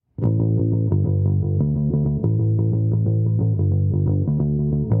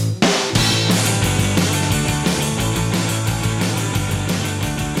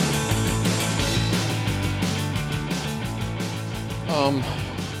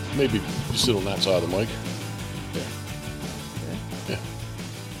Maybe you sit on that side of the mic. Yeah. Yeah.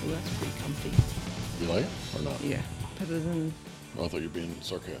 Oh, that's pretty comfy. You like it or not? Yeah. Better than... Oh, I thought you were being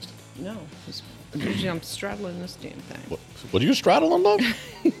sarcastic. No. Usually I'm straddling this damn thing. What are you straddling, dog?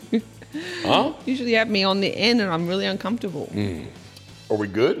 Huh? Usually you have me on the end and I'm really uncomfortable. Are we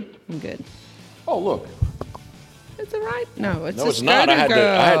good? I'm good. Oh, look. Is it right? No, it's not. I had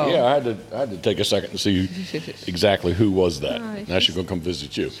girl. to take a second to see exactly who was that. Hi. Now she's going to come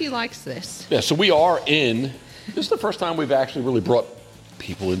visit you. She likes this. Yeah, so we are in. This is the first time we've actually really brought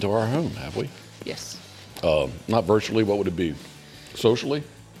people into our home, have we? Yes. Not virtually. What would it be? Socially?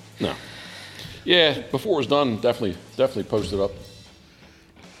 No. Yeah, before it was done, definitely posted up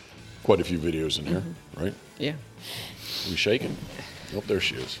quite a few videos in here, right? Yeah. Are we shaking? Oh, there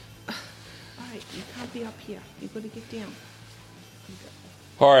she is. All right, you can't be up here. You've got to get down.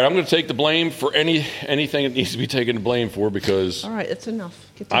 All right, I'm going to take the blame for anything that needs to be taken the blame for because All right, it's enough.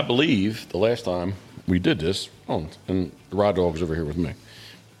 Get down. I believe the last time we did this, and the ride dog's over here with me.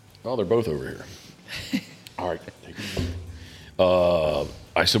 Oh, they're both over here. All right.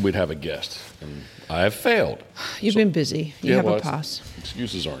 I said we'd have a guest, and I have failed. You've been busy. You have a it's- pass.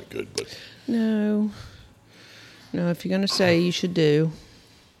 Excuses aren't good, but No, if you're going to say, you should do.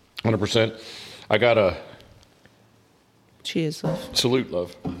 100%. I got a Cheers, love. salute,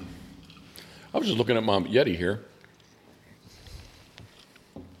 love. I was just looking at my Yeti here.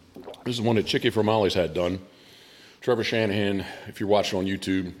 This is one that Chicky from Ollie's had done. Trevor Shanahan, if you're watching on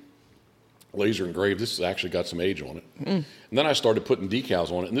YouTube, laser engraved. This has actually got some age on it. And then I started putting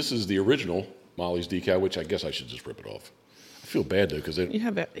decals on it, and this is the original Molly's decal, which I guess I should just rip it off. I feel bad though because You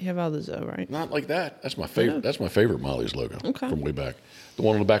have others though, right? not like that. That's my favorite. Yeah. That's my favorite Molly's logo from way back. The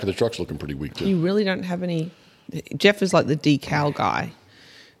one on the back of the truck's looking pretty weak too. You really don't have any. Jeff is like the decal guy.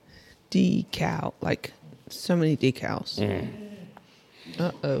 Decal, like so many decals.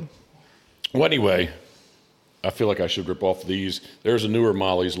 Uh-oh. Well, anyway, I feel like I should rip off these. There's a newer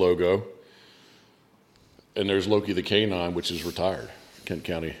Molly's logo, and there's Loki the Canine, which is retired. Kent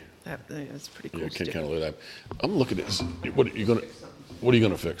County. That's pretty cool. Yeah, Kent County. That. I'm looking at this. What are you gonna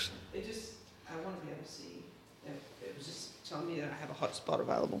fix? I want to be able to see. It was just telling me that I have a hot spot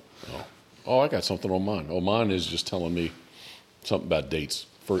available. Oh, I got something on mine. Oh, mine is just telling me something about dates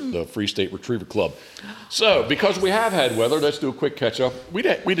for the Free State Retriever Club. So, because we have had weather, let's do a quick catch up. We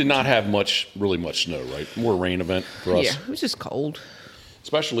did not have really much snow, right? More rain event for us. Yeah, it was just cold.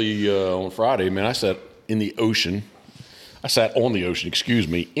 Especially on Friday, man. I sat on the ocean,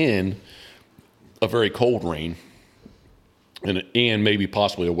 in a very cold rain and maybe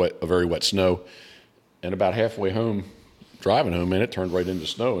possibly a very wet snow. And about halfway home, driving home, man, it turned right into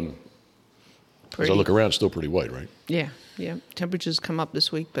snow. And as I look around, it's still pretty white, right? Yeah. Temperatures come up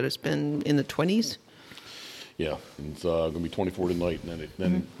this week, but it's been in the 20s. Yeah, it's going to be 24 tonight, and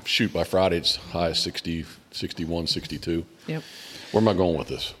then shoot, by Friday it's high as 60, 61, 62. Yep. Where am I going with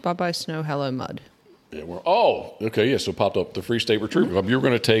this? Bye-bye snow, hello mud. Yeah, okay, yeah, so popped up the Free State Retriever Club. You were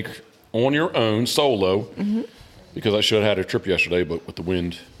going to take on your own, solo, because I should have had a trip yesterday, but with the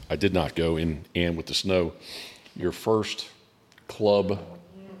wind, I did not go, and with the snow, your first club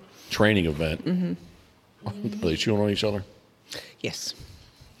training event. Are they chewing on each other? Yes.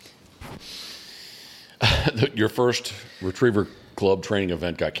 Your first Retriever Club training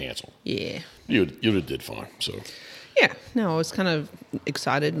event got canceled. Yeah. You did fine, so. Yeah, no, I was kind of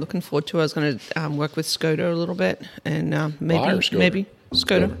excited, looking forward to it. I was going to work with Skoda a little bit, and maybe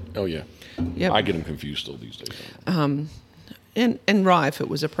Skoda. Oh, yeah. Yep. I get them confused still these days. And Rye, if it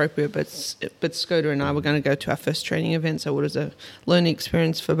was appropriate, but Skoda and I were going to go to our first training event, so it was a learning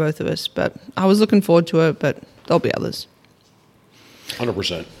experience for both of us. But I was looking forward to it, but there'll be others.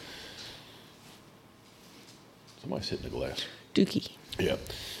 100%. Somebody's hitting the glass. Dookie. Yeah.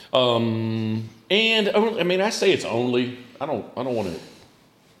 And I mean, I say it's only. I don't want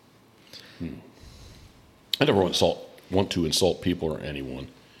to. I never want to insult people or anyone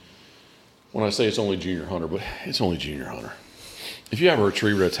when I say it's only junior hunter, but it's only junior hunter. If you have a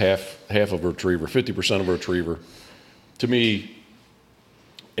retriever that's half of a retriever, 50% of a retriever, to me,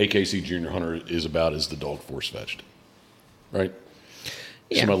 AKC junior hunter is about as the dog force fetched, right?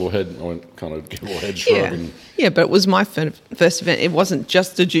 Yeah. So my little head, I went kind of gave a little head shrug. Yeah, but it was my first event. It wasn't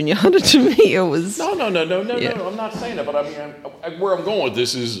just a junior hunter to me. It was... No. I'm not saying that, but I mean, where I'm going with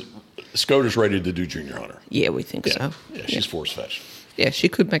this is Skoda's ready to do junior hunter. Yeah, we think so. Yeah, she's force fetched. Yeah, she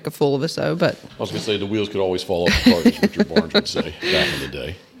could make a fool of us, though, but... I was going to say the wheels could always fall off the cart, as Richard Barnes would say back in the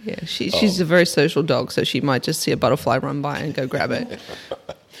day. Yeah, she's a very social dog, so she might just see a butterfly run by and go grab it.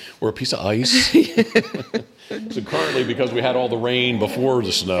 Or a piece of ice. So currently, because we had all the rain before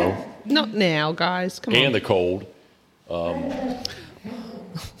the snow. Not now, guys. Come on. And the cold.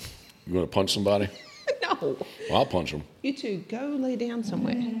 You want to punch somebody? No. Well, I'll punch them. You two, go lay down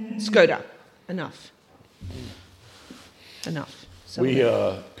somewhere. Scooter, enough. Enough.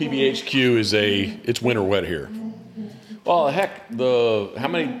 PBHQ it's winter wet here. Well, heck,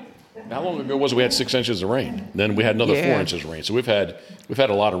 how long ago was it we had 6 inches of rain? Then we had another 4 inches of rain. So we've had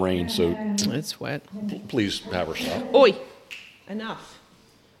a lot of rain. So it's wet. Please have her stop. Oi, enough.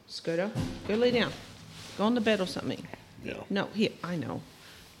 Scooter, go lay down. Go on the bed or something. Yeah. No, here, I know.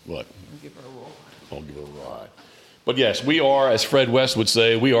 What? I'll give her a roll. I'll give her a ride. But yes, we are, as Fred West would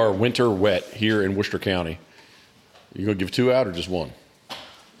say, we are winter wet here in Worcester County. You gonna give 2 out or just 1?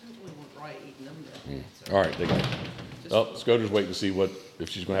 All right, they got it. Oh, Scooter's waiting to see if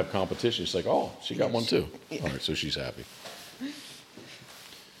she's going to have competition. She's like, oh, she got one too. All right, so she's happy.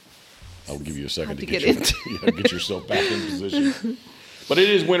 I'll give you a second to get yourself back in position. But it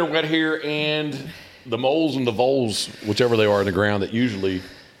is winter wet here, and the moles and the voles, whichever they are in the ground, that usually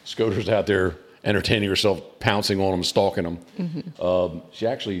Scooter's out there entertaining herself, pouncing on them, stalking them. Mm-hmm. She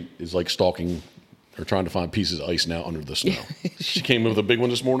actually is like stalking or trying to find pieces of ice now under the snow. She came in with a big one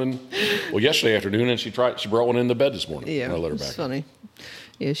this morning. Well, yesterday afternoon, and she brought one in the bed this morning. Yeah, I let her back. It's funny.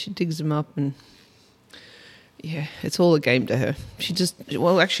 Yeah, she digs them up, and it's all a game to her.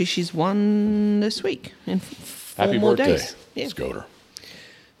 She's won this week in 4 Happy more birthday, days. Yeah. Scooter.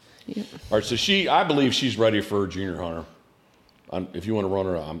 Yeah. All right, so I believe she's ready for junior hunter. If you want to run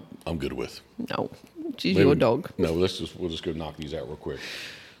her, I'm good with. No, she's your dog. No, we'll just go knock these out real quick,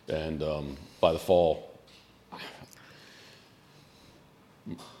 and by the fall.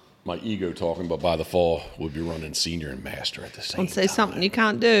 My ego talking, but by the fall, we'll be running senior and master at the same time. Don't say something you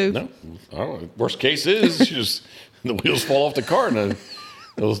can't do. No, I don't know. Worst case is the wheels fall off the car, and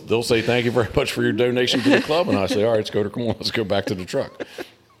they'll say thank you very much for your donation to the club, and I say, all right, Scooter, come on, let's go back to the truck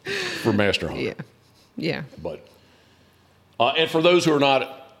for master hunter. Yeah. But and for those who are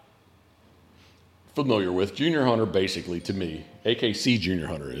not familiar with junior hunter, basically to me, AKC junior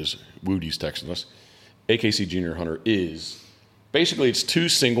hunter is Woody's texting us. AKC junior hunter is. Basically, it's 2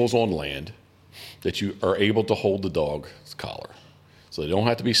 singles on land that you are able to hold the dog's collar. So they don't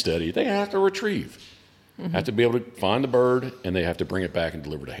have to be steady. They have to retrieve. Mm-hmm. Have to be able to find the bird, and they have to bring it back and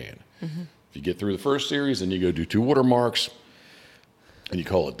deliver to hand. Mm-hmm. If you get through the first series, then you go do 2 watermarks, and you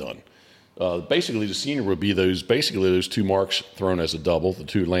call it done. Basically, the senior would be those 2 marks thrown as a double, the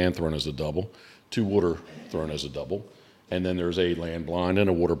 2 land thrown as a double, 2 water thrown as a double, and then there's a land blind and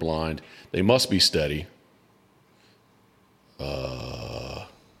a water blind. They must be steady.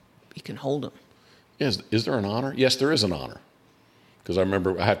 You can hold them. Is there an honor? Yes, there is an honor. Because I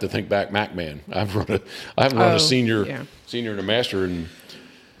remember, I have to think back, MacMan. I haven't run a senior and a master. And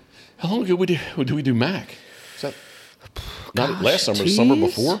how long ago did we do Mac? Is that not last summer? The summer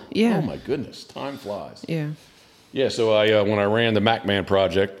before? Yeah. Oh my goodness, time flies. Yeah. Yeah. So when I ran the MacMan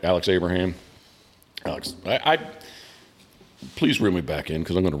project, Alex, I please reel me back in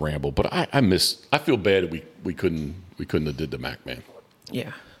because I'm going to ramble. But I feel bad that we couldn't have did the MacMan.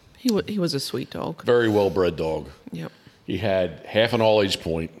 Yeah. He was a sweet dog. Very well-bred dog. Yep. He had half an all-age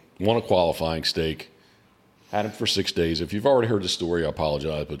point, won a qualifying stake, had him for 6 days. If you've already heard the story, I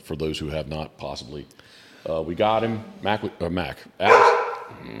apologize, but for those who have not, possibly, we got him. Alex.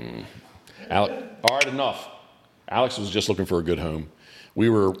 All right, enough. Alex was just looking for a good home.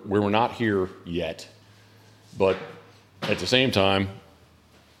 We were not here yet, but at the same time,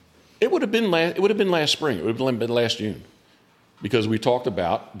 it would have been last spring. It would have been last June. Because we talked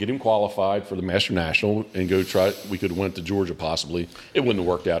about getting qualified for the Master National and go try it. We could have went to Georgia possibly. It wouldn't have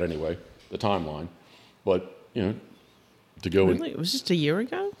worked out anyway, the timeline. But, to go really? It was just a year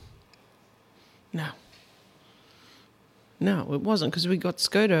ago? No, it wasn't because we got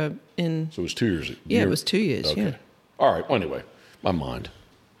Skoda in... So it was 2 years? Yeah, it was 2 years, okay. Yeah. All right, well, anyway, my mind.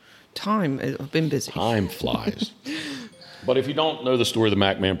 Time, I've been busy. Time flies. But if you don't know the story of the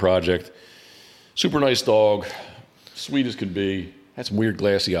MacMan Project, super nice dog... Sweet as could be. Had some weird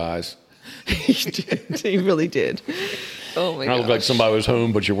glassy eyes. He did. He really did. Oh my god! I looked like somebody was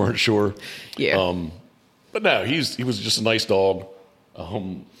home, but you weren't sure. Yeah. But no, he was just a nice dog.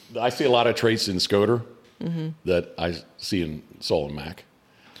 I see a lot of traits in Scooter that I saw in Mac.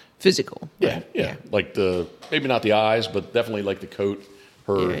 Physical. Yeah. Like maybe not the eyes, but definitely like the coat.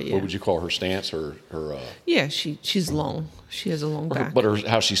 What would you call her stance? Yeah, she's long. She has a long back. But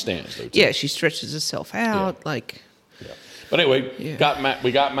how she stands, though. Too. Yeah, she stretches herself out like. Yeah. But anyway,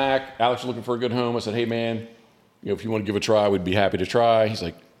 we got Mac. Alex was looking for a good home. I said, hey, man, if you want to give it a try, we'd be happy to try. He's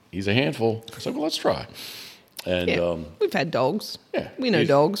like, he's a handful. I said, well, let's try. And we've had dogs. Yeah. We know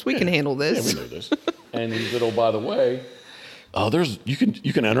dogs. We can handle this. Yeah, we know this. And he said, oh, by the way, you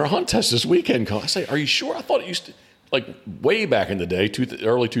can enter a hunt test this weekend. I say, are you sure? I thought like way back in the day,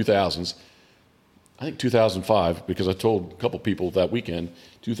 early 2000s, I think 2005, because I told a couple people that weekend,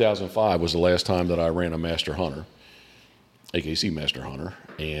 2005 was the last time that I ran a Master Hunter, AKC Master Hunter,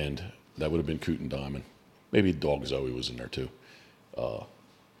 and that would have been Coot and Diamond. Maybe Dog Zoe was in there too.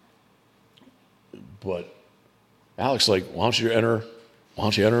 But Alex like, why don't you enter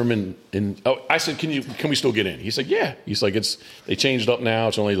him in oh, I said, can we still get in? He said, yeah. He's like, they changed it up now.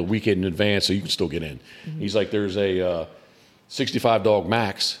 It's only the weekend in advance, so you can still get in. Mm-hmm. He's like, there's a 65 dog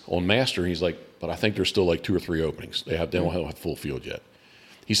max on Master. He's like, but I think there's still like 2 or 3 openings. They don't have full field yet.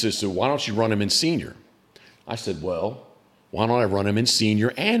 He says, so why don't you run him in senior? I said, well, why don't I run him in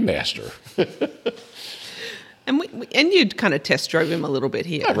senior and Master? And you'd kind of test drove him a little bit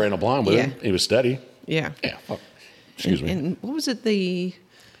here. I ran a blind with him. He was steady. Yeah. Yeah. Fuck. Excuse me. And what was it? You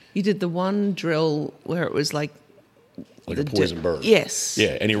did the one drill where it was like a poison bird. Yes.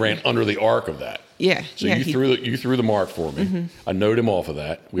 Yeah, and he ran under the arc of that. Yeah. So you threw the mark for me. Mm-hmm. I knowed him off of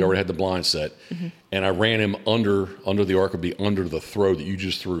that. We already had the blind set, mm-hmm. and I ran him under the arc of under the throw that you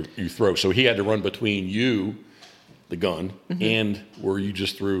just threw. You throw. So he had to run between you, the gun, mm-hmm. and where you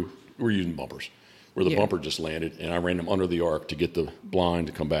just threw. We're using bumpers, where the bumper just landed, and I ran him under the arc to get the blind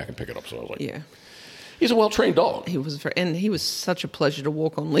to come back and pick it up. So I was like, yeah. He's a well-trained dog. He was such a pleasure to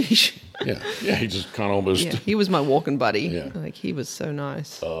walk on leash. Yeah, he just kind of almost... Yeah, he was my walking buddy. Yeah. Like, he was so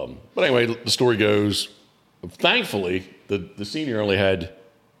nice. But anyway, the story goes, thankfully, the senior only had,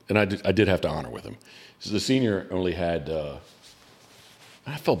 and I did have to honor with him, so the senior only had,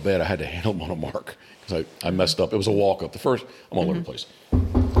 I felt bad I had to handle him on a mark, because I messed up. It was a walk-up. The first, I'm all over the place.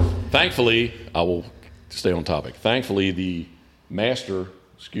 Thankfully, I will stay on topic. Thankfully, the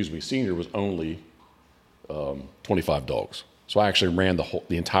senior was only... 25 dogs. So I actually ran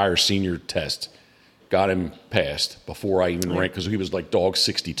the entire senior test, got him passed before I even ran, because he was like dog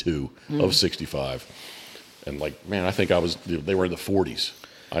 62 of 65. And like, man, I think they were in the 40s.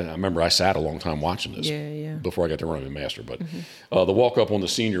 I remember I sat a long time watching this before I got to run him in Master. But the walk up on the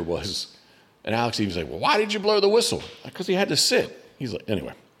senior was, and Alex even said, well, why did you blow the whistle? Because he had to sit. He's like,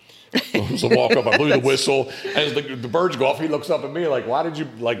 anyway. It was a walk up. I blew the whistle. As the birds go off, he looks up at me like, what are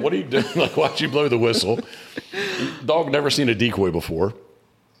you doing? Like, why'd you blow the whistle? Dog never seen a decoy before.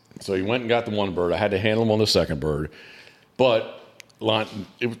 So he went and got the one bird. I had to handle him on the second bird. But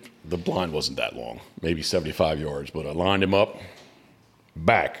the blind wasn't that long, maybe 75 yards. But I lined him up,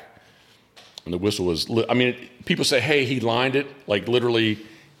 back. And the whistle was, people say, hey, he lined it. Like, literally,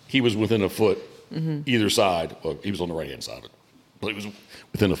 he was within a foot either side. Well, he was on the right-hand side of it. But he was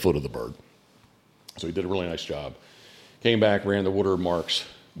within a foot of the bird. So he did a really nice job. Came back, ran the water marks,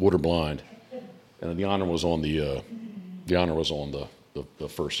 water blind, and the honor was on the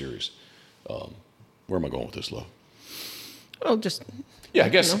first series. Where am I going with this, Lo? Well, just I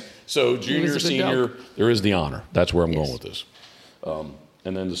guess so. Junior, senior, there is the honor. That's where I'm going with this. And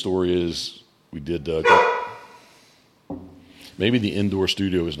then the story is we did. Maybe the indoor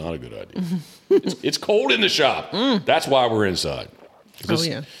studio is not a good idea. It's cold in the shop. That's why we're inside.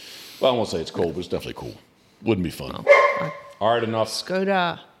 Yeah. Well, I won't say it's cold, but it's definitely cool. Wouldn't be fun. All right, enough.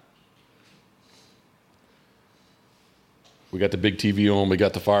 Skoda. We got the big TV on. We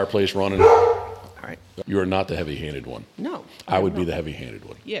got the fireplace running. All right. You are not the heavy-handed one. No. I would be the heavy-handed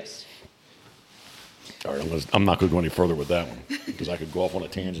one. Yes. All right, I'm not going to go any further with that one because I could go off on a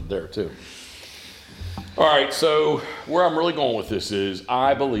tangent there, too. All right, so where I'm really going with this is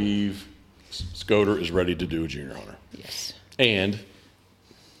I believe Skoda is ready to do a junior hunter. Yes. And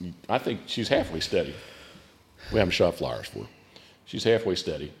I think she's halfway steady. We haven't shot flyers for her. She's halfway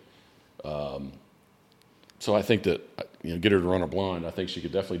steady. So I think that, get her to run her blind, I think she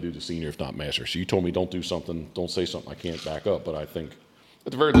could definitely do the senior, if not Master. So you told me don't say something I can't back up, but I think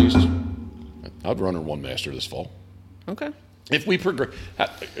at the very least, I'd run her one Master this fall. Okay. If we progress,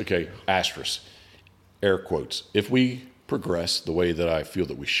 okay, asterisk. Air quotes. If we progress the way that I feel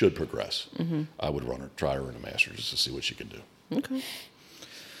that we should progress, I would try her in a Masters just to see what she can do. Okay.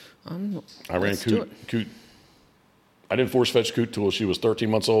 I ran Coot. I didn't force fetch Coot till she was 13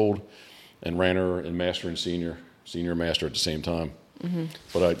 months old, and ran her in Master and senior Master at the same time.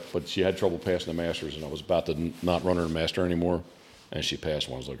 But she had trouble passing the Masters, and I was about to not run her in Master anymore, and she passed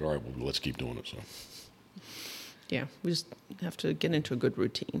one. I was like, all right, well, let's keep doing it. So. Yeah, we just have to get into a good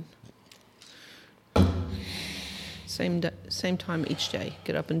routine. Same time each day.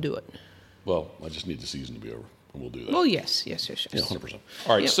 Get up and do it. Well, I just need the season to be over, and we'll do that. Well, yes. Yeah, 100%.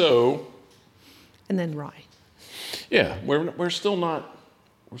 All right, so. And then Rye. Yeah, we're still not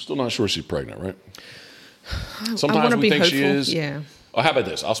sure she's pregnant, right? Sometimes we think she is. Yeah. Oh, how about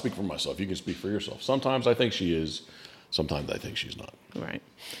this? I'll speak for myself. You can speak for yourself. Sometimes I think she is. Sometimes I think she's not. Right.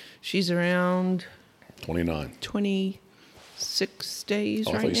 She's around 29. 26 days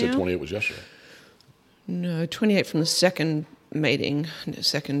I right thought you now. said 28 was yesterday. No, 28 from the second mating, the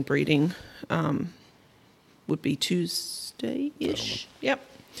second breeding would be Tuesday-ish. Yep.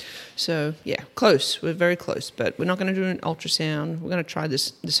 So, yeah, close. We're very close, but we're not going to do an ultrasound. We're going to try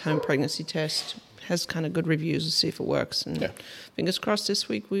this home pregnancy test. Has kind of good reviews to see if it works. And fingers crossed this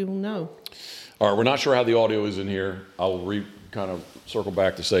week we will know. All right, we're not sure how the audio is in here. I'll kind of circle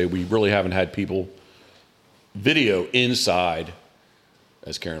back to say we really haven't had people video inside,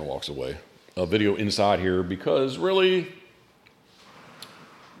 as Karen walks away, a video inside here because really,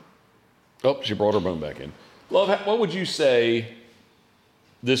 she brought her bone back in. Love, what would you say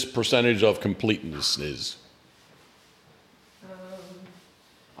this percentage of completeness is?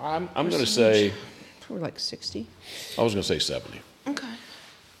 I'm going to say... Probably like 60. I was going to say 70. Okay.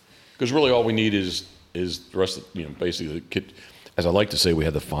 Because really all we need is the rest of, basically, as I like to say, we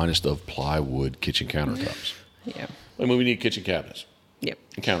have the finest of plywood kitchen countertops. Yeah. I mean, we need kitchen cabinets. Yep.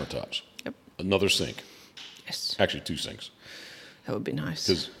 And countertops. Yep. Another sink. Yes. Actually, 2 sinks. That would be nice.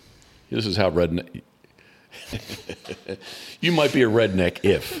 Because this is how redneck... You might be a redneck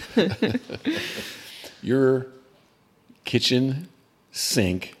if your kitchen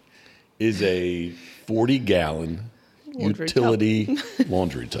sink is a 40-gallon utility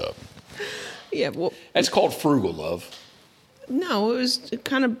laundry tub. Yeah, well... That's called frugal, love. No, it was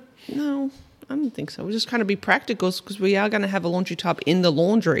kind of... No, I don't think so. We're just kind of be practical because we are going to have a laundry tub in the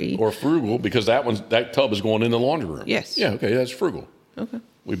laundry. Or frugal because that tub is going in the laundry room. Yes. Yeah, okay, that's frugal. Okay.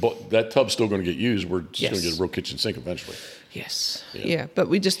 We bought that tub's still going to get used. We're just going to get a real kitchen sink eventually. Yes. Yeah, but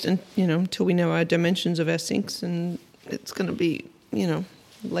we just, until we know our dimensions of our sinks, and it's going to be,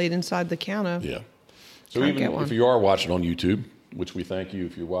 laid inside the counter. Yeah. So even if you are watching on YouTube, which we thank you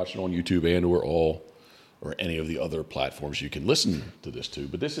if you're watching on YouTube and or any of the other platforms you can listen to this to.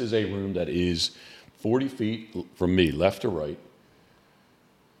 But this is a room that is 40 feet from me, left to right.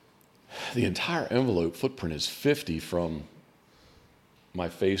 The entire envelope footprint is 50 from my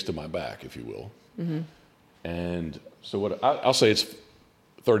face to my back, if you will. Mm-hmm. And so I'll say it's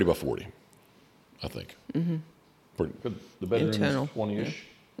 30 by 40, I think. Mm-hmm. The bedroom is 20-ish.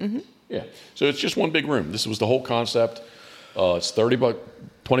 Yeah. Mm-hmm. Yeah. So it's just one big room. This was the whole concept. It's 20 by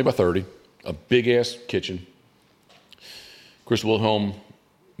 30, a big-ass kitchen. Chris Wilhelm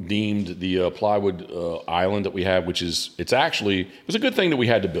deemed the plywood island that we have, it was a good thing that we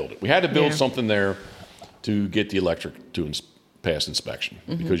had to build it. We had to build something there to get the electric to pass inspection,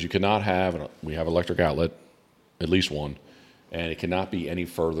 because you cannot we have electric outlet, at least one, and it cannot be any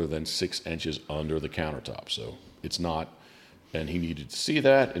further than 6 inches under the countertop. So it's not, and he needed to see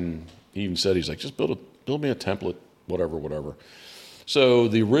that, and he even said, he's like, just build me a template, whatever. So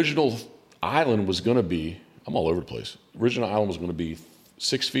the original island was going to be, I'm all over the place. The original island was going to be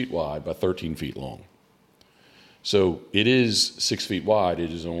 6 feet wide by 13 feet long. So it is 6 feet wide.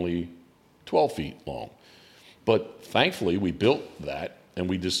 It is only 12 feet long. But thankfully, we built that, and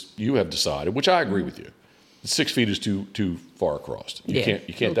you have decided, which I agree with you, 6 feet is too far across. You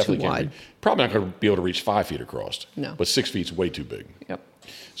can't probably not going to be able to reach 5 feet across. No. But 6 feet is way too big. Yep.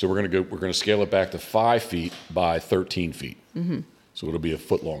 So we're going to scale it back to 5 feet by 13 feet. Mm-hmm. So it'll be a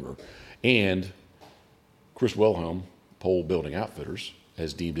foot longer. And Chris Wilhelm, Pole Building Outfitters,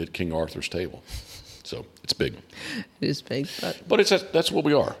 has deemed it King Arthur's table. So it's big. It is big, but that's what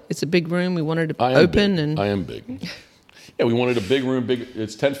we are. It's a big room. We wanted to open, and I am big. Yeah, we wanted a big room.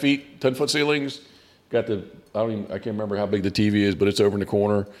 It's 10 foot ceilings. Got I can't remember how big the TV is, but it's over in the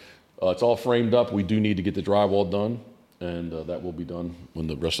corner. It's all framed up. We do need to get the drywall done, and that will be done when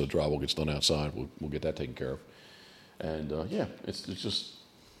the rest of the drywall gets done outside. We'll get that taken care of. And it's just.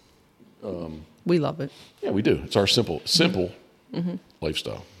 We love it. Yeah, we do. It's our simple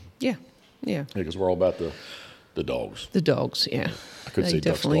lifestyle. Yeah. Yeah. Because we're all about the dogs. The dogs, yeah. I could say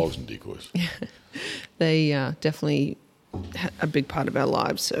ducks, dogs, and decoys. They definitely a big part of our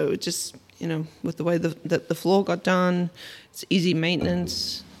lives. So just, with the way the floor got done, it's easy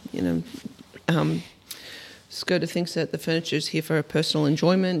maintenance. Skoda thinks that the furniture is here for personal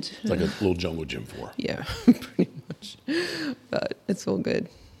enjoyment. It's like a little jungle gym for her. Yeah, pretty much. But it's all good.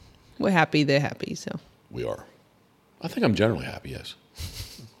 We're happy. They're happy. So we are. I think I'm generally happy, yes.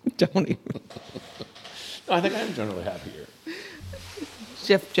 Don't even. No, I think I am generally happy here.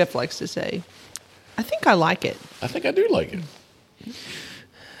 Jeff likes to say, I think I like it. I think I do like it.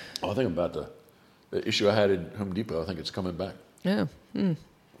 I think about the issue I had at Home Depot. I think it's coming back. Yeah. Want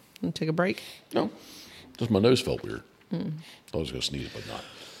to take a break? No. Just my nose felt weird. I was going to sneeze, but not.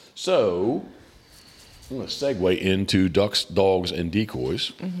 So I'm going to segue into ducks, dogs, and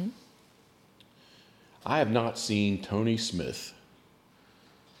decoys. Mm-hmm. I have not seen Tony Smith,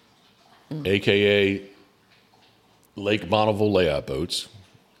 a.k.a. Lake Bonneville Layout Boats,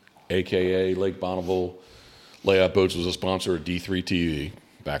 a.k.a. Lake Bonneville Layout Boats was a sponsor of D3 TV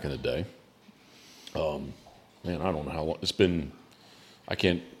back in the day. Man, I don't know how long. It's been, I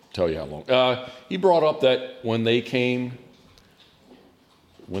can't tell you how long. He brought up that when they came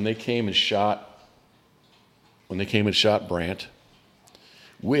and shot Brant,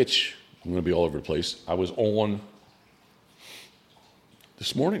 which, I'm going to be all over the place, I was on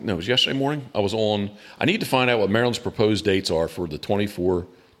this morning? No, it was yesterday morning. I was on, I need to find out what Maryland's proposed dates are for the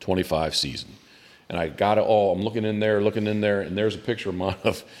 24-25 season. And I got it all. I'm looking in there, and there's a picture of mine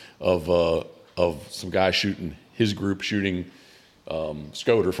of some guy shooting, his group shooting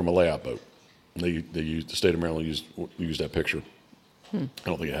Scoter from a layout boat. And they used, the state of Maryland used that picture. I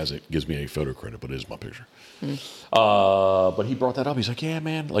don't think it gives me a photo credit, but it is my picture. But he brought that up. He's like, yeah,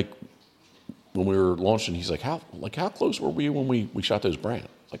 man, like when we were launching, he's like, how close were we when we shot those Brant?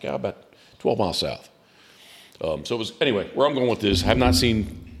 Like, yeah, about 12 miles south. So it was, anyway, where I'm going with this, I have not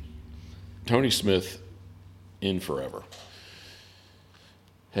seen Tony Smith in forever.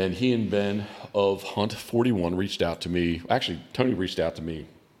 And he and Ben of Hunt 41 reached out to me. Actually, Tony reached out to me,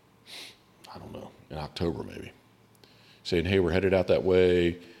 I don't know, in October maybe, saying, hey, we're headed out that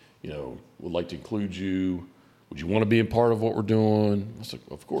way. You know, would like to include you. Would you want to be a part of what we're doing? I was like,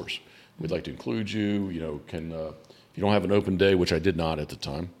 of course. We'd like to include you. You know, if you don't have an open day, which I did not at the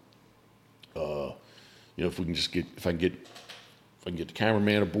time, you know, if I can get the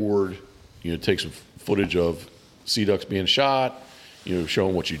cameraman aboard, you know, take some footage of sea ducks being shot, you know,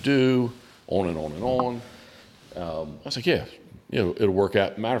 showing what you do, on and on and on. I was like, yeah, you know, it'll work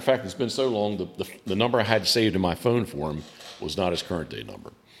out. Matter of fact, it's been so long, the number I had saved in my phone for him was not his current day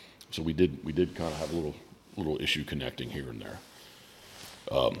number. So we did kind of have a little issue connecting here and there.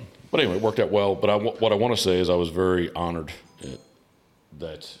 But anyway, it worked out well. But what I want to say is I was very honored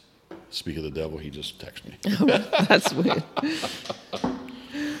that, speak of the devil, he just texted me. Oh, that's weird.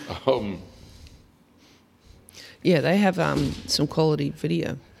 Yeah, they have some quality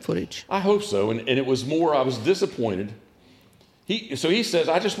video footage. I hope so. And it was more, I was disappointed. He says,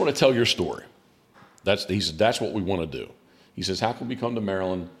 I just want to tell your story. He said, that's what we want to do. He says, how can we come to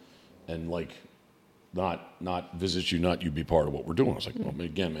Maryland and like not visit you, not you be part of what we're doing? I was like, well,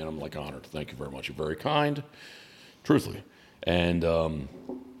 again, man, I'm like honored. Thank you very much. You're very kind, truthfully. And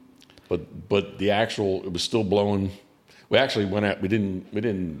but the actual, it was still blowing. We actually went out. We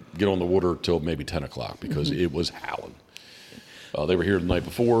didn't get on the water till maybe 10 o'clock because it was howling. They were here the night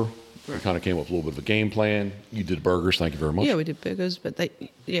before. We kind of came up with a little bit of a game plan. You did burgers. Thank you very much. Yeah, we did burgers, but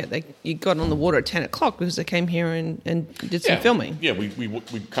you got on the water at 10 o'clock because they came here and did some filming. Yeah, we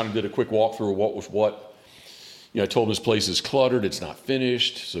kind of did a quick walkthrough of what was what. You know, I told them this place is cluttered. It's not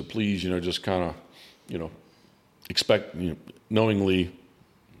finished. So please, you know, just kind of, you know, expect, you know, knowingly,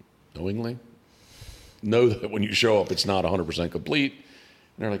 know that when you show up, it's not 100% complete. And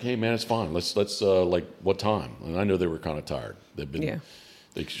they're like, hey, man, it's fine. Let's like, what time? And I know they were kind of tired.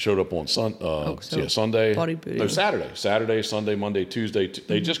 They showed up on Sunday. Bodybuilding. No, Saturday, Sunday, Monday, Tuesday.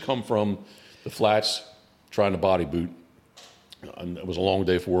 They just come from the flats trying to body boot. And it was a long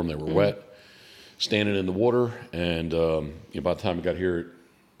day for them. They were wet, standing in the water. And by the time we got here,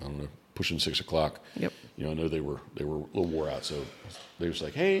 I don't know, pushing 6 o'clock. Yep. You know, I know they were a little wore out. So they was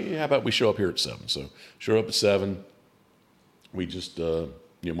like, hey, how about we show up here at 7? So showed up at 7. We just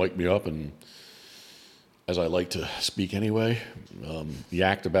mic'd me up, and as I like to speak anyway,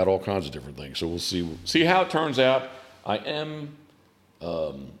 yacked about all kinds of different things. So we'll see how it turns out. I am,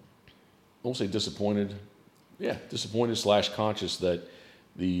 I won't say disappointed. Yeah, disappointed / conscious that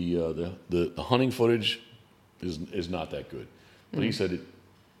the hunting footage is not that good. But he said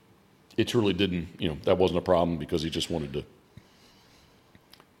it truly didn't. You know, that wasn't a problem because he just wanted to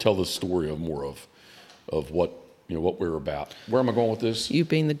tell the story of more of what. You know, what we're about. Where am I going with this? You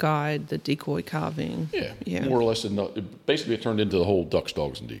being the guide, the decoy carving. Yeah. More or less. Basically, it turned into the whole ducks,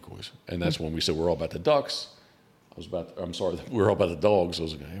 dogs, and decoys. And that's when we said we're all about the ducks. We're all about the dogs. I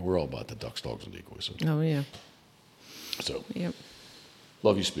was like, hey, we're all about the ducks, dogs, and decoys. So. Oh, yeah. So, yep.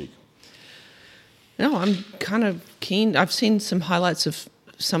 Love you speak. No, I'm kind of keen. I've seen some highlights of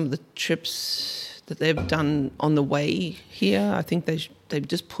some of the trips that they've done on the way here. I think they've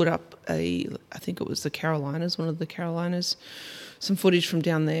just put up I think it was the Carolinas, one of the Carolinas, some footage from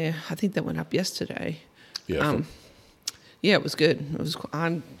down there. I think that went up yesterday. Yeah. Yeah, it was good.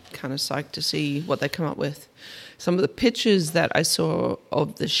 I'm kind of psyched to see what they come up with. Some of the pictures that I saw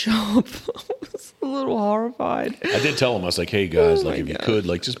of the shop, I was a little horrified. I did tell them, I was like, hey guys, if you could,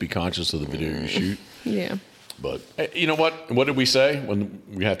 just be conscious of the video you shoot. Yeah. But you know what? What did we say? When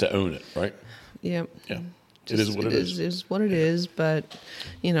we have to own it, right? Yeah. Yeah. It is what it is. It is what it is, but,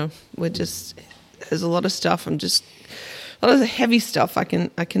 we're just, there's a lot of stuff. I'm just, a lot of the heavy stuff. I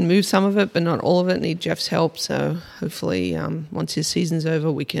can move some of it, but not all of it. Need Jeff's help. So hopefully, once his season's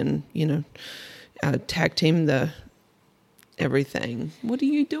over, we can, tag team everything. What are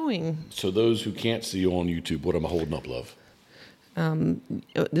you doing? So those who can't see you on YouTube, what am I holding up, love?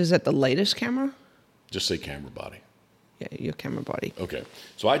 Is that the latest camera? Just say camera body. Yeah, your camera body. Okay.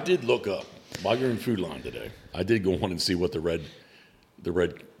 So I did look up while you're in Food Line today. I did go on and see what the red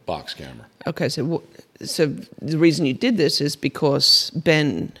box camera. Okay, so the reason you did this is because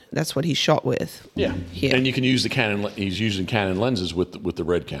Ben, that's what he shot with. Yeah. Yeah. And you can use the Canon. He's using Canon lenses with the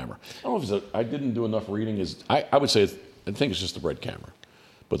red camera. I don't know if I didn't do enough reading. I would say I think it's just the red camera,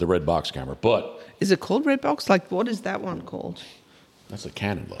 but the red box camera. But is it called red box? Like, what is that one called? That's a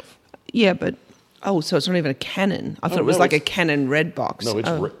Canon, love. Yeah, but so it's not even a Canon. I thought it was like a Canon red box. No,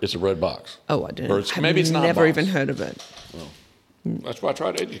 it's a red box. Oh, I didn't. Maybe it's not. Never even heard of it. Well, that's why I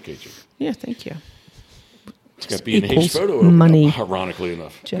try to educate you. Yeah, thank you. It's got B&H photo money. Ironically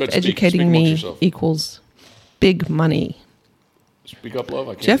enough. Jeff educating me equals big money. Speak up, love.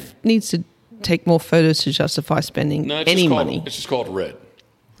 I can't. Jeff needs to take more photos to justify spending any money. It's just called red.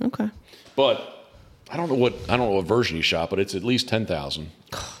 Okay. But I don't know what version he shot, but it's at least $10,000,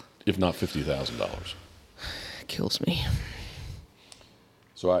 if not $50,000. Kills me.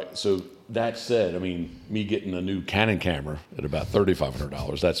 So that said, I mean, me getting a new Canon camera at about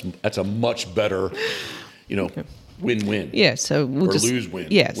 $3,500, that's a much better, win-win. Yeah, so we'll or just lose-win.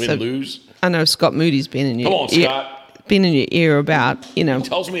 Yeah, win-lose. I know Scott Moody's been in your Come on, Scott. Been in your ear about, He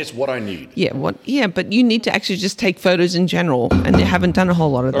tells me it's what I need. Yeah, but you need to actually just take photos in general, and you haven't done a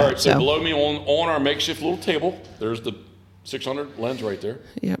whole lot of that. All right, so below me on our makeshift little table, there's the 600 lens right there.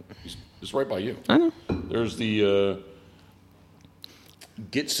 Yep. It's right by you. I know. There's the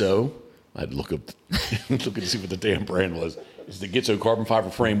Gitzo. I had to look to see what the damn brand was. It's the Gitzo carbon fiber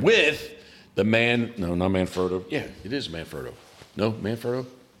frame with the not Manfrotto. Yeah, it is Manfrotto. No, Manfrotto?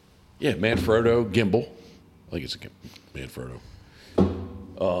 Yeah, Manfrotto gimbal. I think it's a Manfrotto.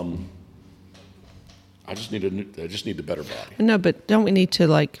 I just need a better body. No, but don't we need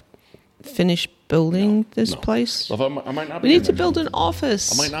to finish building this place? Well, I might not. We need to build an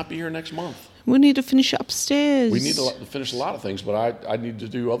office. I might not be here next month. We need to finish upstairs. We need to finish a lot of things, but I need to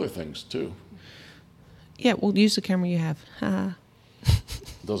do other things too. Yeah, we'll use the camera you have.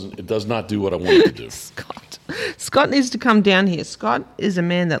 It does not do what I want it to do. Scott needs to come down here. Scott is a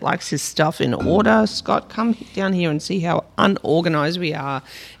man that likes his stuff in order. Scott, come down here and see how unorganized we are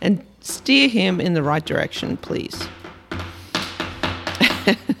and steer him in the right direction, please.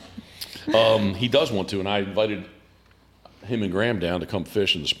 He does want to, and I invited him and Graham down to come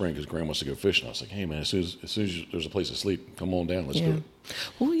fish in the spring because Graham wants to go fishing. I was like, hey, man, as soon as there's a place to sleep, come on down. Let's do it.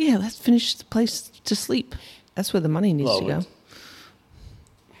 Well, yeah, let's finish the place to sleep. That's where the money needs to go.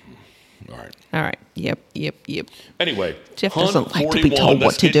 All right. Yep. Anyway, Jeff doesn't like to be told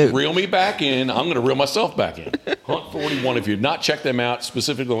what to do. Reel me back in. I'm going to reel myself back in. Hunt 41. If you've not checked them out,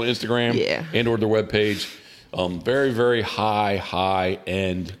 specifically on Instagram and or their webpage, very, very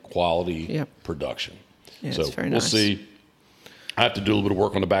high-end quality production. Yeah, so it's very we'll nice. see. I have to do a little bit of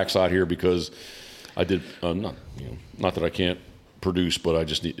work on the backside here because I did not that I can't produce, but I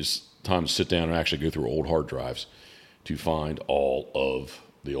just need it's time to sit down and actually go through old hard drives to find all of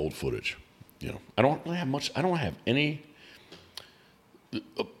the old footage. I don't really have much. I don't have any.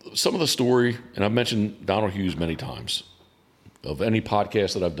 Some of the story, and I've mentioned Donald Hughes many times, of any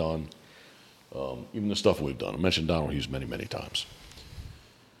podcast that I've done, even the stuff we've done. I mentioned Donald Hughes many, many times.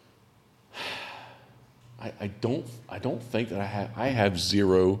 I don't think that I have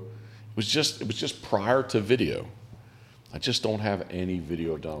zero. It was just prior to video. I just don't have any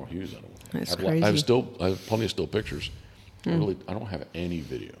video of Donald Hughes anymore. That's crazy. I have plenty of still pictures. I don't have any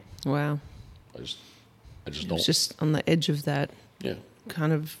video. Wow. I just It don't. was just on the edge of that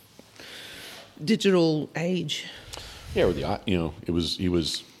kind of digital age. Yeah, he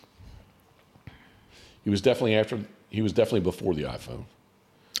was definitely before the iPhone.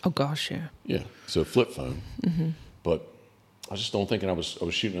 Oh gosh, yeah. Yeah, so flip phone. Mm-hmm. But I just don't think. And I was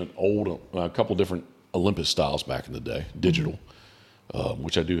shooting a couple different Olympus styles back in the day, digital,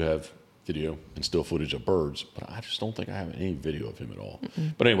 which I do have video and still footage of birds, but I just don't think I have any video of him at all.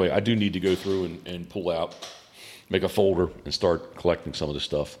 Mm-mm. But anyway, I do need to go through and pull out, make a folder, and start collecting some of this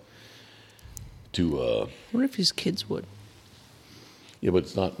stuff. I wonder if his kids would. Yeah, but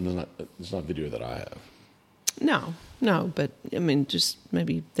it's not video that I have. No, but I mean, just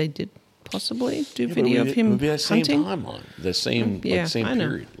maybe they did possibly do video of him it would be that same hunting. timeline, the same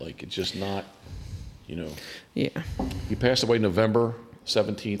period. Like it's just not, Yeah. He passed away November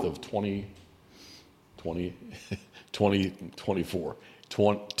 17th of 2024.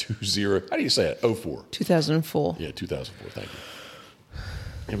 20. How do you say it? 04. 2004. Yeah, 2004. Thank you.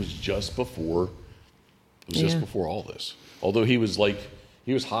 It was just before. It was just before all this. Although he was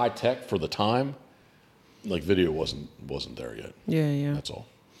high tech for the time. Like video wasn't there yet. Yeah. That's all.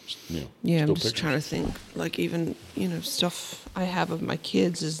 Yeah, I'm just trying to think. Like even stuff I have of my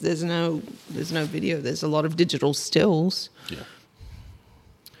kids is there's no video. There's a lot of digital stills. Yeah.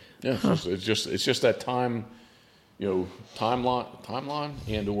 Yeah. It's just that time, timeline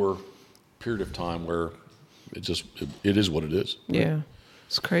and or period of time where it is what it is. Right? Yeah,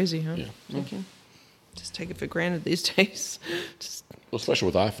 it's crazy, huh? Yeah. Thinking. Just take it for granted these days. Well, especially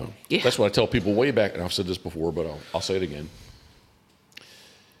with iPhone. Yeah. That's what I tell people way back, and I've said this before, but I'll say it again.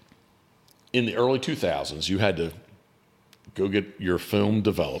 In the early 2000s, you had to go get your film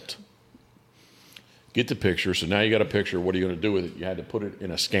developed, get the picture. So now you got a picture. What are you going to do with it? You had to put it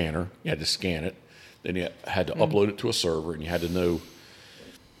in a scanner. You had to scan it. Then you had to upload it to a server, and you had to know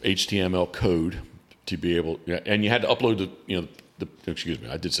HTML code to be able. And you had to upload excuse me,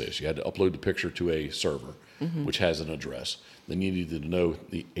 I did say this. You had to upload the picture to a server, which has an address. Then you needed to know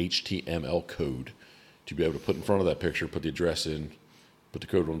the HTML code to be able to put in front of that picture, put the address in, put the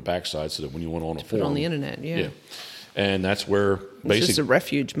code on the backside so that when you went on a form. Put on the internet, yeah. And that's where basically. It's just a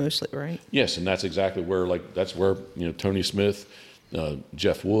refuge mostly, right? Yes, and that's exactly where, Tony Smith,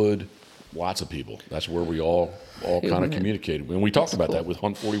 Jeff Wood, lots of people. That's where we all kind of communicated. And we talked about that with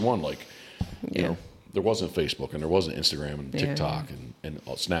Hunt 41, there wasn't Facebook and there wasn't Instagram and TikTok and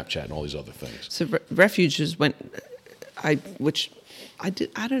Snapchat and all these other things. So refuges I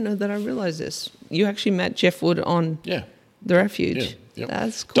don't know that I realized this. You actually met Jeff Wood on the refuge. Yeah. Yep.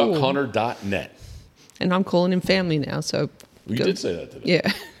 That's cool. DuckHunter.net. And I'm calling him family now, so. You did say that today.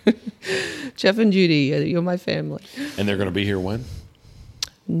 Yeah. Jeff and Judy, you're my family. And they're going to be here when?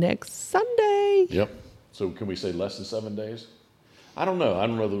 Next Sunday. Yep. So can we say less than 7 days? I don't know. I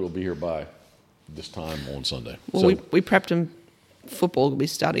don't know that we'll be here by this time on Sunday. Well, we prepped him. Football will be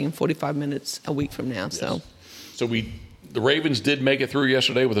starting in 45 minutes a week from now. Yes. So the Ravens did make it through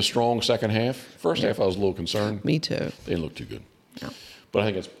yesterday with a strong second half. First half, I was a little concerned. Me too. They didn't look too good. No. But I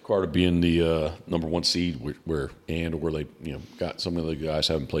think it's part of being the number one seed where they got some of the guys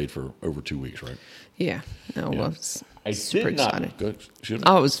haven't played for over 2 weeks, right? Yeah. No, well, I super did not. excited. Good.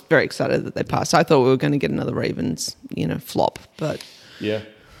 I was very excited that they passed. I thought we were going to get another Ravens, flop, but yeah,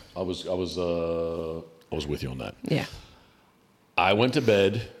 I was with you on that. Yeah. I went to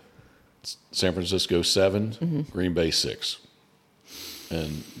bed. San Francisco 7, Green Bay 6,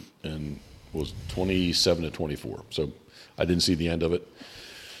 and was 27-24. So I didn't see the end of it.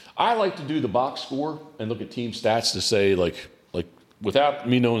 I like to do the box score and look at team stats to say like without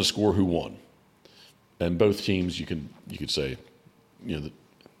me knowing the score who won. And both teams you could say, the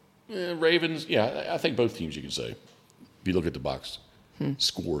Ravens. Yeah, I think both teams you could say. If you look at the box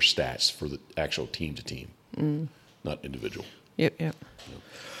score stats for the actual team to team, not individual. Yep.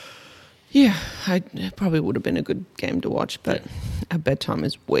 Yeah, it probably would have been a good game to watch, but our bedtime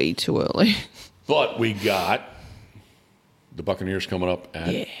is way too early. But we got the Buccaneers coming up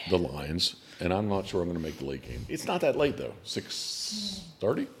at the Lions, and I'm not sure I'm going to make the late game. It's not that late, though.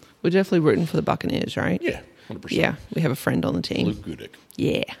 6:30? We're definitely rooting for the Buccaneers, right? Yeah, 100%. Yeah, we have a friend on the team. Luke Gudick.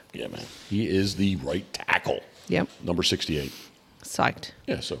 Yeah. Yeah, man. He is the right tackle. Yep. Number 68. Psyched.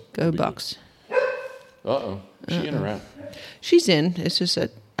 Yeah, so. Go Bucks. Uh-oh. Is she in or out? She's in. It's just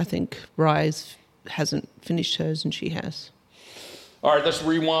that I think Rise hasn't finished hers and she has. All right, let's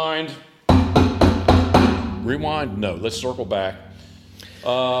rewind. Rewind? No, let's circle back.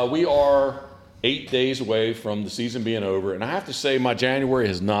 We are 8 days away from the season being over, and I have to say my January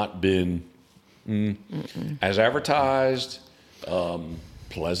has not been as advertised,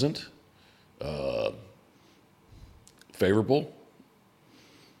 pleasant, favorable.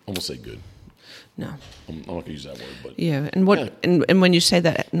 I won't say good. No. I'm not going to use that word, but yeah. And and when you say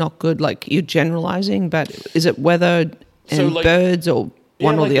that not good, like you're generalizing, but is it weather and birds or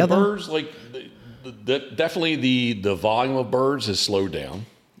one or the other? Birds, definitely the volume of birds has slowed down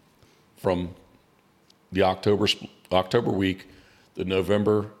from the October week, the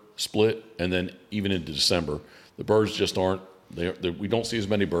November split, and then even into December. The birds just aren't. We don't see as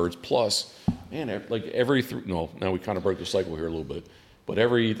many birds. Plus, man, now we kind of broke the cycle here a little bit. But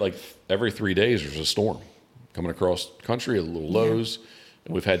every 3 days there's a storm coming across country, a little lows,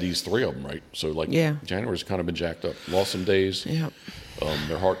 and we've had these 3 of them, right? So January's kind of been jacked up. Lost some days. Yeah.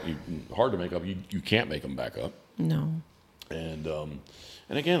 They're hard to make up. You can't make them back up. No. And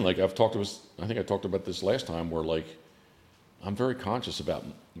again, I think I talked about this last time, where I'm very conscious about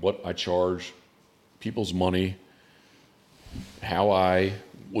what I charge, people's money, how I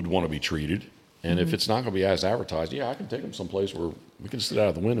would want to be treated. And if it's not going to be as advertised, I can take them someplace where we can sit out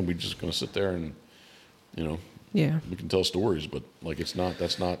of the wind and we're just going to sit there and, you know, we can tell stories, but like that's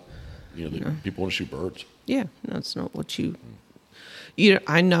not, you know, people want to shoot birds. Yeah, no, it's not what you.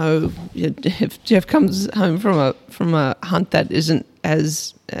 I know if Jeff comes home from a hunt that isn't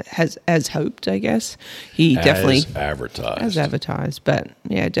as hoped, I guess he definitely as advertised. But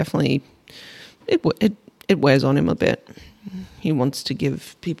yeah, definitely, it wears on him a bit. He wants to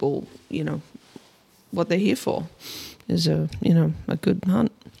give people, you know, what they're here for is a good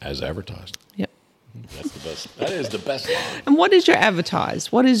hunt as advertised. Yep, that's the best. That is the best line. And what is your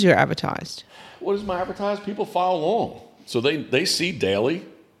advertised? What is your advertised? What is my advertised? People follow along. So they see daily,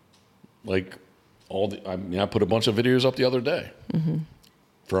 like I put a bunch of videos up the other day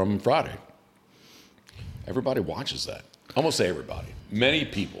from Friday. Everybody watches that. I won't say everybody. Many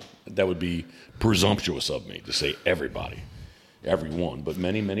people. That would be presumptuous of me to say everybody, everyone, but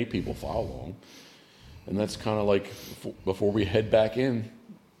many people follow along. And that's kind of like before we head back in,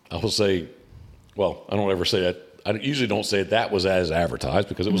 I will say, well, I don't ever say that. I usually don't say that was as advertised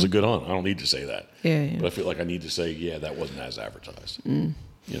because it was a good hunt. I don't need to say that. Yeah. But I feel like I need to say, that wasn't as advertised. You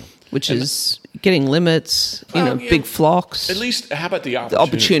know, which is getting limits, big flocks. At least, how about the opportunity? The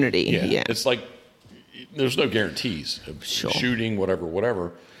opportunity, yeah. It's like there's no guarantees of shooting,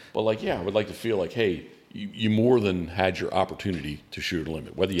 whatever. But like, I would like to feel like, hey, you more than had your opportunity to shoot a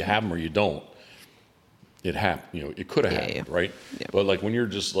limit. Whether you have them or you don't, it happened. You know, it could have happened, right? Yeah. But like when you're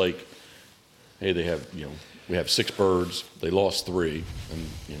just like, hey, they have, we have 6 birds. They lost 3, and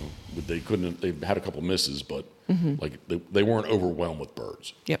they couldn't. They had a couple misses, but like they weren't overwhelmed with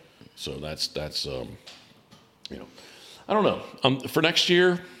birds. Yep. So that's I don't know. For next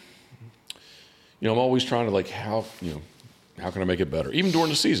year, I'm always trying to like how can I make it better? Even during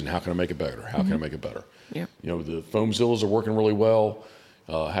the season, how can I make it better? How can I make it better? Yeah. The foamzillas are working really well.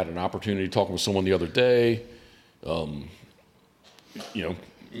 Had an opportunity talking with someone the other day.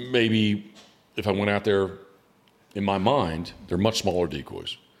 Maybe if I went out there, in my mind, they're much smaller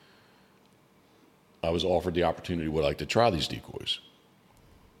decoys. I was offered the opportunity, would I like to try these decoys?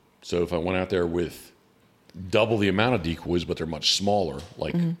 So if I went out there with double the amount of decoys, but they're much smaller,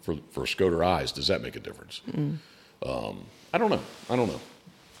 like for scoter eyes, does that make a difference? I don't know.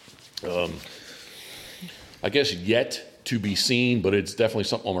 I guess yet to be seen, but it's definitely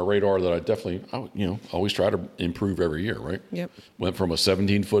something on my radar that I always try to improve every year, right? Yep. Went from a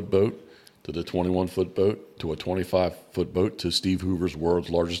 17-foot boat to the 21-foot boat to a 25-foot boat to Steve Hoover's world's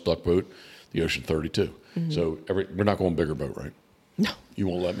largest duck boat, the Ocean 32. So we're not going bigger boat, right? No. You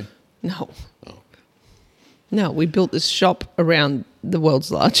won't let me? No. Oh. No, we built this shop around the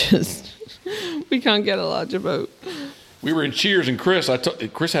world's largest. We can't get a larger boat. We were in Cheers, and Chris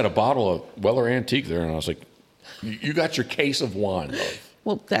had a bottle of Weller Antique there, and I was like, you got your case of wine, love.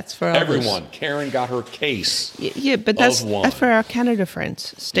 Well, that's for everyone. Karen got her case. Yeah, but that's for our Canada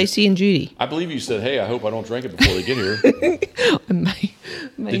friends, Stacy and Judy. I believe you said, "Hey, I hope I don't drink it before they get here." I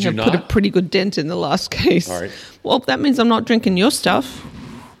may have put a pretty good dent in the last case. All right. Well, that means I'm not drinking your stuff,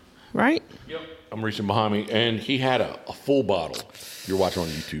 right? Yep. I'm reaching behind me, and he had a full bottle. You're watching on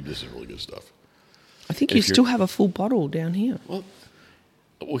YouTube. This is really good stuff. I think you still have a full bottle down here. Well,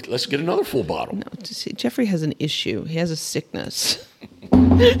 let's get another full bottle. No, Jeffrey has an issue. He has a sickness.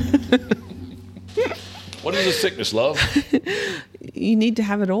 What is a sickness, love? You need to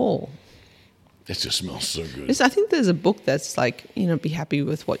have it all. It just smells so good. I think there's a book that's like, be happy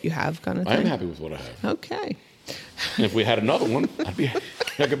with what you have kind of thing. I am happy with what I have. Okay. And if we had another one,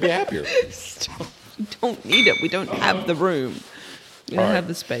 I could be happier. Stop. We don't need it. We don't have the room. We don't have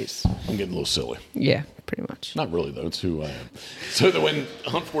the space. I'm getting a little silly. Yeah, pretty much. Not really, though. It's who I am. So when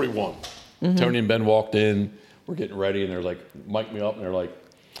Hunt 41, Tony and Ben walked in, we're getting ready, and they're like, mic me up, and they're like,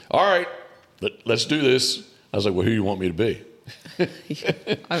 all right, let's do this. I was like, well, who do you want me to be?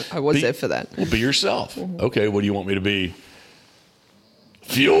 I was there for that. Well, be yourself. Okay, what do you want me to be?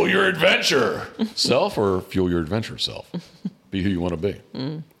 Fuel your adventure self or fuel your adventure self? Be who you want to be.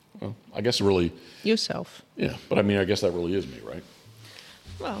 Well, I guess really... Yourself. Yeah, but I mean, I guess that really is me, right?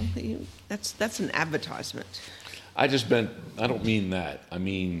 Well, that's an advertisement. I don't mean that. I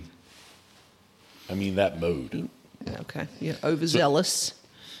mean that mode. Okay. You're overzealous.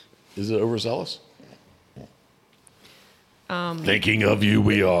 Is it overzealous? Thinking of you,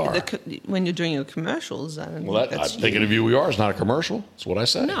 we are. When you're doing your commercials, thinking of you, we are is not a commercial. That's what I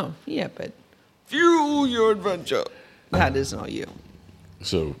say. No, yeah, but fuel your adventure. That is not you.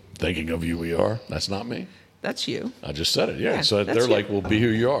 So, thinking of you, we are. That's not me. That's you. I just said it. Yeah. So they're like, "Well, be who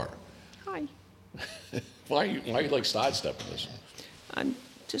you are." Hi. Why are you like sidestepping this? I'm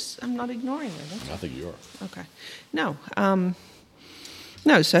not ignoring it. I think you are. Okay. No.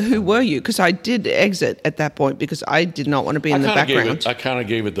 No, so who were you? Because I did exit at that point because I did not want to be in the background. I kind of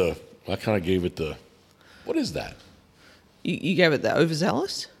gave it the. What is that? You gave it the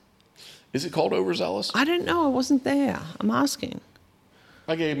overzealous? Is it called overzealous? I don't know. I wasn't there. I'm asking.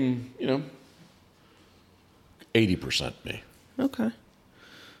 I gave him, 80% me. Okay.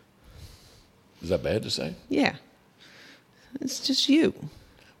 Is that bad to say? Yeah. It's just you.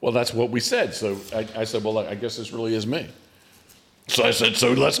 Well, that's what we said. So I said, well, I guess this really is me. So I said,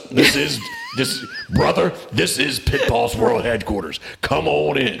 this is Pitboss World Headquarters. Come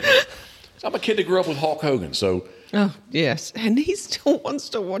on in. So I'm a kid that grew up with Hulk Hogan, so. Oh, yes. And he still wants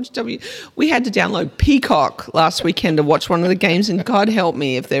to watch We had to download Peacock last weekend to watch one of the games, and God help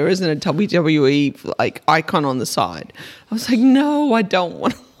me if there isn't a WWE icon on the side. I was like, no, I don't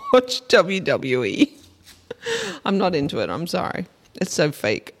want to watch WWE. I'm not into it. I'm sorry. It's so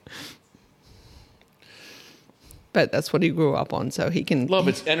fake. But that's what he grew up on, so he can... Love,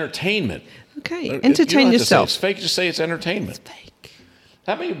 it's entertainment. Okay, entertain yourself. It's fake, just say it's entertainment. It's fake.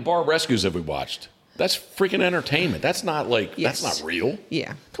 How many bar rescues have we watched? That's freaking entertainment. That's not that's not real.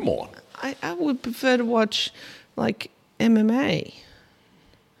 Yeah. Come on. I would prefer to watch, MMA,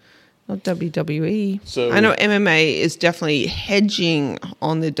 not WWE. So, I know MMA is definitely hedging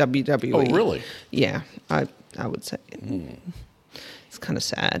on the WWE. Oh, really? Yeah, I would say. It's kind of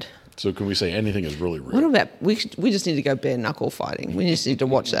sad. So can we say anything is really real? What about we just need to go bare knuckle fighting? We just need to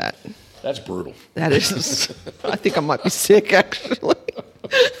watch that. That's brutal. That is. I think I might be sick actually.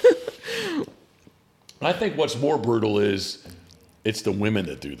 I think what's more brutal is it's the women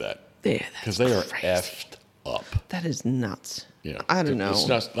that do that. Yeah, because they are effed up. That is nuts. Yeah, I don't know.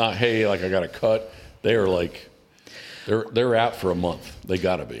 It's not hey, I got a cut. They are they're out for a month. They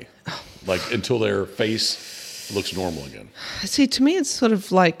got to be until their face looks normal again. See, to me, it's sort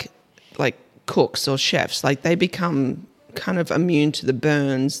of like cooks or chefs. They become kind of immune to the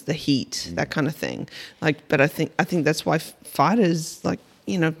burns, the heat, that kind of thing. But I think that's why fighters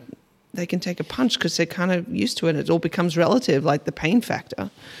they can take a punch because they're kind of used to it. It all becomes relative, like the pain factor.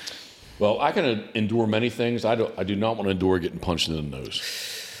 Well, I can endure many things. I do not want to endure getting punched in the nose.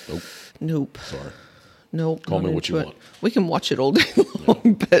 Nope. Sorry. Nope. Call me what you want. We can watch it all day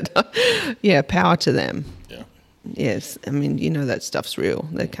long, but power to them. Yeah. Yes, I mean, that stuff's real.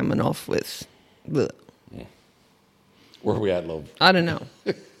 They're coming off with... Bleh. Yeah. Where are we at, love? I don't know.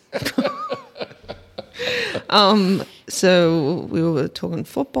 So we were talking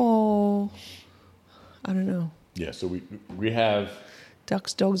football. I don't know. Yeah, so we have...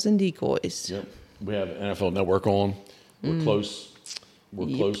 Ducks, dogs, and decoys. Yep. We have NFL Network on. We're close.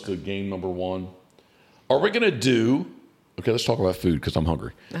 We're close to game number 1. Are we going to do... Okay, let's talk about food because I'm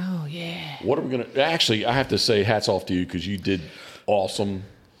hungry. Oh, yeah. What are we going to... Actually, I have to say hats off to you because you did awesome.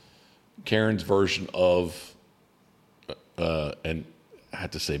 Karen's version of... and I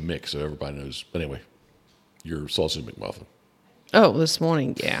had to say mix so everybody knows. But anyway, your sausage McMuffin. Oh, this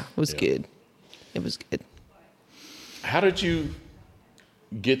morning, it was good. It was good. How did you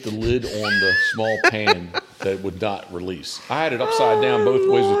get the lid on the small pan that would not release? I had it upside down both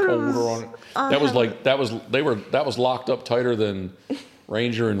ways with cold water on it. That was locked up tighter than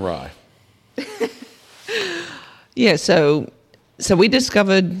Ranger and Rye. Yeah, so we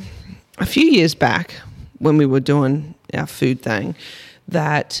discovered a few years back when we were doing our food thing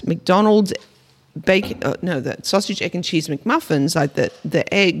that McDonald's that sausage, egg, and cheese McMuffins,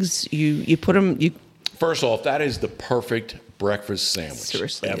 the eggs, you put them... First off, that is the perfect breakfast sandwich.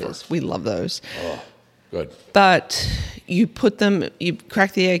 Seriously, ever. yes. We love those. Oh, good. But you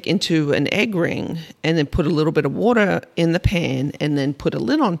crack the egg into an egg ring and then put a little bit of water in the pan and then put a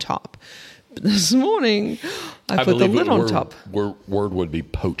lid on top. But this morning, I put the lid on top. Word would be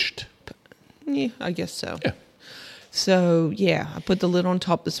poached. Yeah, I guess so. Yeah. So, I put the lid on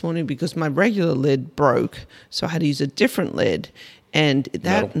top this morning because my regular lid broke. So I had to use a different lid. And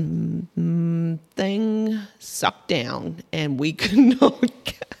that thing sucked down, and we could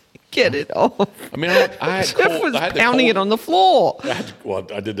not get it off. I mean, I Jeff was pounding it on the floor.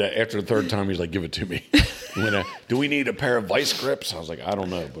 I did that after the third time. He's like, give it to me. Do we need a pair of vice grips? I was like, I don't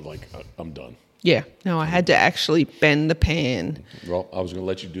know, but I'm done. Yeah. No, I had to actually bend the pan. Well, I was going to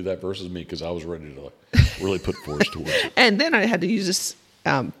let you do that versus me because I was ready to really put force towards it. And then I had to use this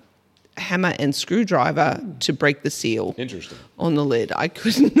hammer and screwdriver to break the seal. Interesting. On the lid. I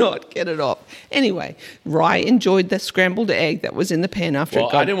could not get it off. Anyway, Rye enjoyed the scrambled egg that was in the pan after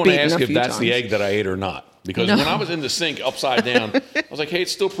it got beaten a few times. I didn't want to ask if that's the egg that I ate or not. Because when I was in the sink upside down, I was like, hey,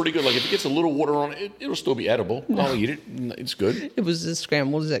 it's still pretty good. If it gets a little water on it, it'll still be edible. No. I'll eat it. It's good. It was as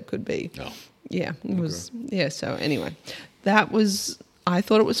scrambled as it could be. No. Yeah, it was. Yeah, so anyway, I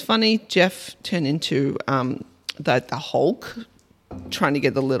thought it was funny. Jeff turned into the Hulk trying to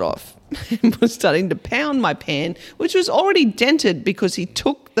get the lid off and was starting to pound my pan, which was already dented because he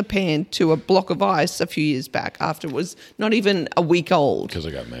took the pan to a block of ice a few years back after it was not even a week old. Because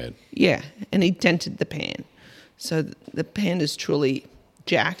I got mad. Yeah, and he dented the pan. So the pan is truly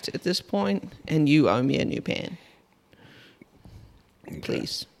jacked at this point, and you owe me a new pan. Okay.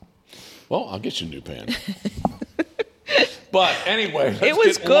 Please. Well, I'll get you a new pan. But anyway, it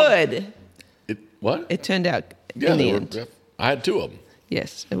was good. What? It turned out in the end. I had 2 of them.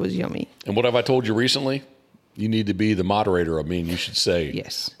 Yes, it was yummy. And what have I told you recently? You need to be the moderator of me, and you should say,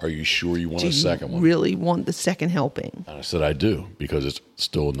 yes. Are you sure you want a second one? Do you really want the second helping? And I said, I do, because it's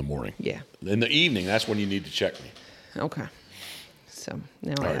still in the morning. Yeah. In the evening, that's when you need to check me. Okay. So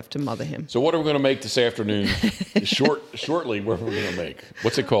now I have to mother him. So what are we going to make this afternoon? Shortly, what are we going to make?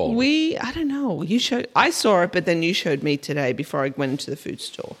 What's it called? I don't know. I saw it, but then you showed me today before I went into the food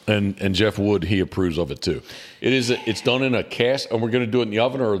store. And Jeff Wood, he approves of it too. It's done in a cast, and we're going to do it in the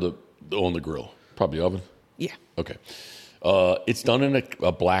oven or on the grill? Probably oven? Yeah. Okay. It's done in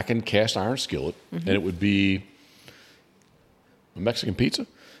a blackened cast iron skillet, and it would be a Mexican pizza?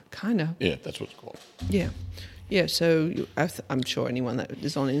 Kind of. Yeah, that's what it's called. Yeah. Yeah, so I'm sure anyone that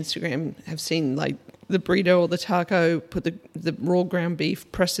is on Instagram have seen like the burrito or the taco, put the raw ground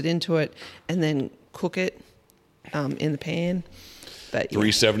beef, press it into it, and then cook it in the pan. But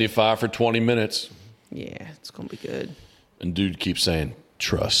 $3.75 for 20 minutes. Yeah, it's going to be good. And dude keeps saying,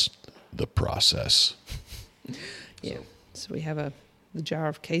 trust the process. Yeah, so we have the jar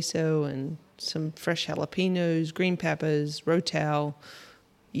of queso and some fresh jalapenos, green peppers, rotel,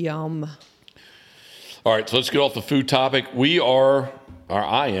 yum. All right, so let's get off the food topic.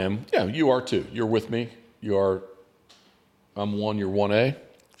 I am. Yeah, you are too. You're with me. I'm 1, you're 1A.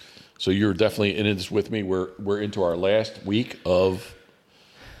 So you're definitely in this with me. We're into our last week of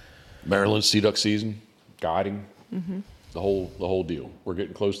Maryland Sea Duck season, guiding, the whole deal. We're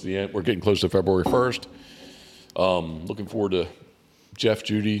getting close to the end. We're getting close to February 1st. Looking forward to Jeff,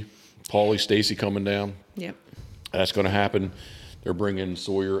 Judy, Paulie, Stacy coming down. Yep. That's going to happen. They're bringing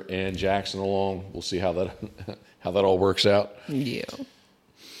Sawyer and Jackson along. We'll see how that all works out. Yeah.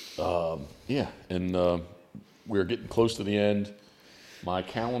 And we're getting close to the end. My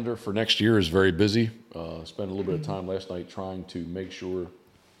calendar for next year is very busy. Spent a little bit of time last night trying to make sure.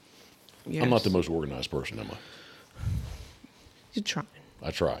 Yes. I'm not the most organized person, am I? You're trying.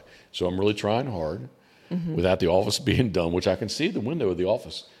 I try. So I'm really trying hard without the office being done, which I can see the window of the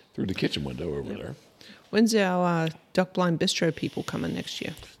office through the kitchen window over there. When's our Duck Blind Bistro people coming next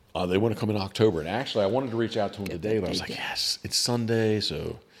year? They want to come in October. And actually, I wanted to reach out to them today, but I was like, yes, it's Sunday.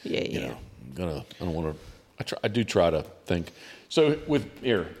 So, I do try to think. So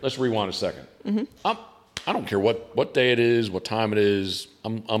let's rewind a second. I don't care what day it is, what time it is.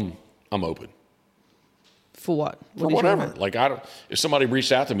 I'm open. For what? For whatever. Like if somebody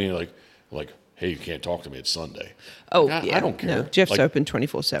reached out to me like, hey, you can't talk to me. It's Sunday. Oh, I don't care. No, Jeff's open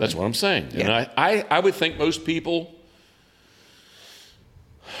 24/7. That's what I'm saying. Yeah. And I would think most people,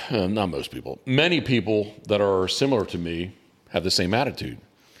 not most people, many people that are similar to me have the same attitude.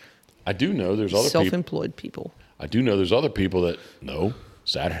 I do know there's other self-employed people. I do know there's other people that, no,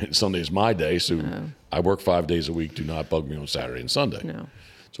 Saturday and Sunday is my day, so I work 5 days a week. Do not bug me on Saturday and Sunday. No.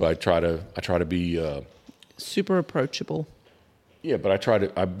 So I try to be super approachable. Yeah, but I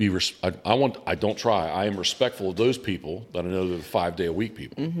am respectful of those people that I know they're the 5 day a week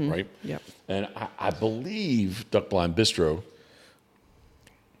people, right? Yep. And I believe Duck Blind Bistro,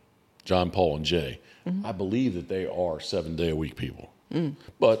 John, Paul, and Jay, I believe that they are 7 day a week people.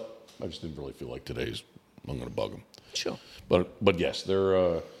 But I just didn't really feel like I'm going to bug them. Sure. But yes, they're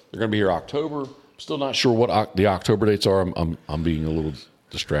going to be here October. Still not sure what the October dates are. I'm being a little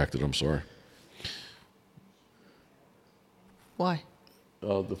distracted. I'm sorry. Why?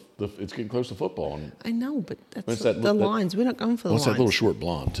 It's getting close to football. And I know, but that's the lines. We're not going for the lines. What's that little short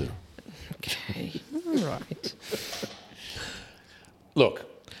blonde, too? Okay. All right. Look.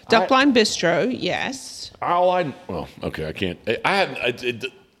 Duck Blind Bistro, yes. Okay, I can't.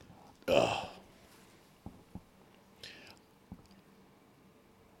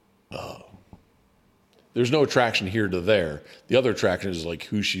 There's no attraction here to there. The other attraction is like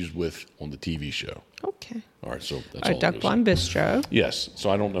who she's with on the TV show. Okay. All right, so that's all. Duck Blind Bistro. Yes, so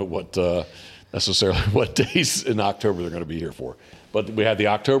I don't know what necessarily what days in October they're going to be here for, but we had the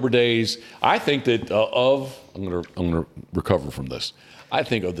October days. I think that I'm going to recover from this. I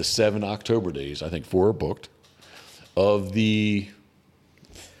think of the 7 October days, I think 4 are booked. Of the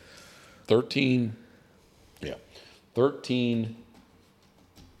 13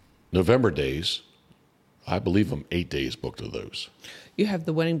 November days, I believe I'm 8 days booked of those. You have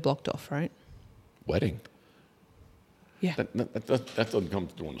the wedding blocked off, right? Wedding? Yeah. That doesn't come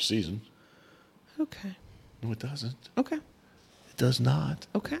during the season. Okay. No, it doesn't. Okay. It does not.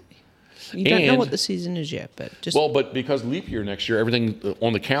 Okay. You don't know what the season is yet, but just... Well, but because leap year next year, everything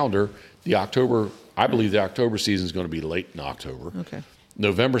on the calendar, I believe the October season is going to be late in October. Okay.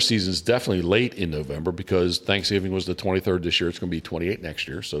 November season is definitely late in November because Thanksgiving was the 23rd this year. It's going to be 28 next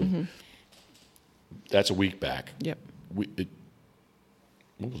year. So that's a week back. Yep. What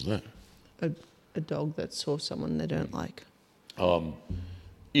was that? A dog that saw someone they don't like.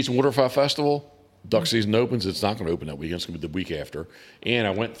 Eastern Waterfowl Festival, duck season opens. It's not going to open that weekend. It's going to be the week after. And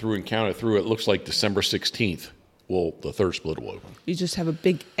I went through and counted through. It looks like December 16th. Well, the third split will open. You just have a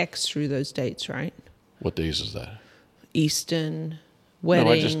big X through those dates, right? What days is that? Easton,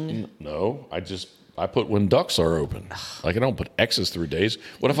 wedding. I put when ducks are open. Like I don't put X's through days.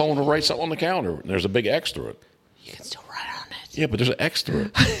 What if I want to write something on the calendar and there's a big X through it? You can still write on it. Yeah, but there's an X through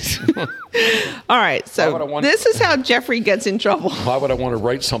it. All right, so this is how Jeffrey gets in trouble. Why would I want to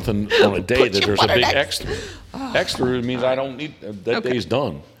write something on a day that there's a big X through it? X through it means I don't need that day's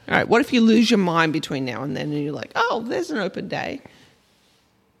done. All right, what if you lose your mind between now and then and you're like, oh, there's an open day?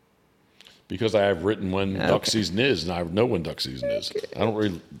 Because I have written when duck season is, and I know when duck season is. I don't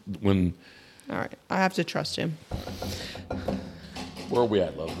really All right, I have to trust him. Where are we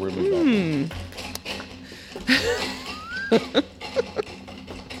at, love? Where are we back?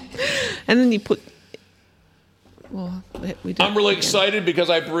 And then you put... Well, we I'm really excited because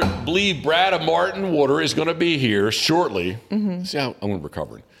I believe Brad of Martin Water is going to be here shortly. See how I'm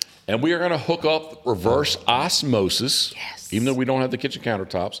recovering. And we are going to hook up reverse osmosis, even though we don't have the kitchen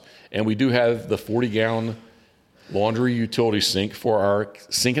countertops. And we do have the 40-gallon laundry utility sink for our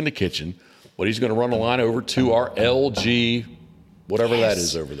sink in the kitchen. But he's going to run the line over to our LG, whatever that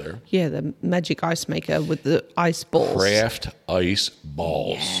is over there. Yeah, the magic ice maker with the ice balls. Craft ice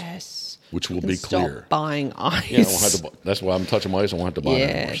balls. Yes. Which will be clear. Stop buying ice. Yeah, I won't have to, that's why I'm touching my ice. I won't have to buy it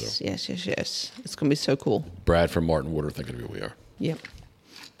anymore. So. Yes. It's going to be so cool. Brad from Martin Water thinking of who we are. Yep.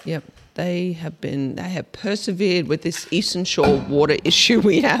 They have persevered with this Eastern Shore water issue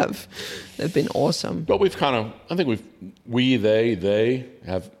we have. They've been awesome. But we've kind of, I think they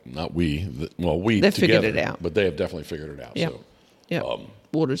have, not we, well, we They've together. figured it out. But they have definitely figured it out. Yep. So, yep.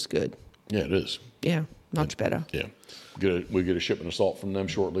 Water's good. Yeah, it is. Yeah, much better. Yeah. We get a shipment of salt from them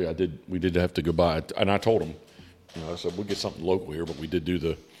shortly. We did have to go buy, and I told them, I said, we'll get something local here, but we did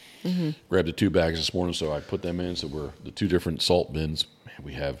do grab the 2 bags this morning, so I put them in. So we're the 2 different salt bins. Man,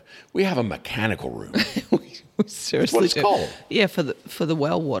 we have a mechanical room. we seriously That's what it's called. Yeah, for the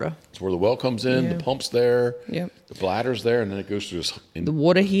well water. It's where the well comes in, the pump's there, the bladder's there, and then it goes through this. The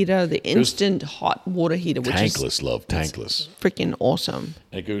water heater, the instant hot water heater, which is tankless. Freaking awesome.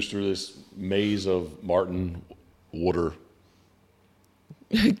 And it goes through this maze of Martin Water.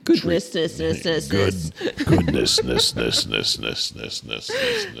 Goodness. It is.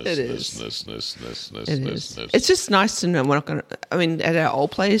 It's just nice to know we're not going to. I mean, at our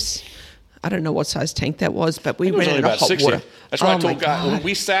old place, I don't know what size tank that was, but we ran out of hot 60. water. That's why I told God when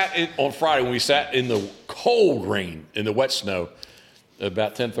we sat on Friday, when we sat in the cold rain, in the wet snow,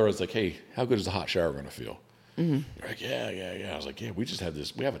 about 10:30, it's like, hey, how good is the hot shower going to feel? You're like, yeah. I was like, yeah, we just have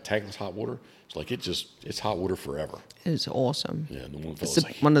this. We have a tankless hot water. It's like it's hot water forever. It is awesome. Yeah, and the one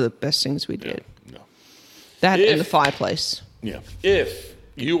it's one of the best things we did. Yeah. That and the fireplace. Yeah. If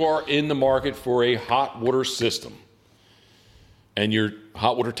you are in the market for a hot water system and your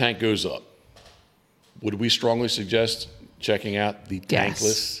hot water tank goes up, would we strongly suggest checking out the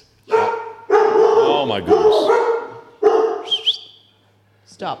tankless? Oh my goodness.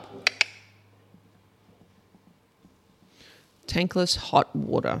 Stop. Tankless hot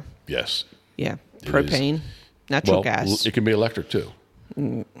water. Yes. Yeah. Propane, natural gas. It can be electric too.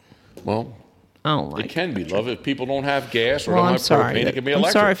 Well, I don't like it. Can be, love. If people don't have gas or well, don't have propane, it can be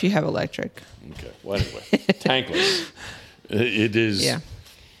electric. I'm sorry if you have electric. Okay. Well, anyway, tankless. It is. Yeah.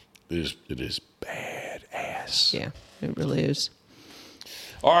 It is badass. Yeah, it really is.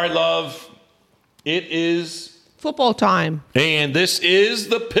 All right, love. It is football time. And this is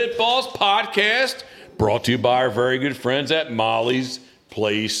the Pitboss Podcast, brought to you by our very good friends at Molly's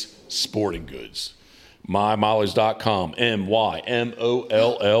Place Sporting Goods. MyMollys.com,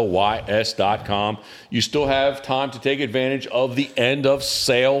 MyMollys.com. You still have time to take advantage of the end of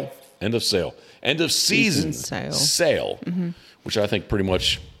season sale, which I think pretty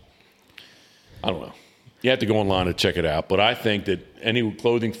much, I don't know. You have to go online and check it out. But I think that any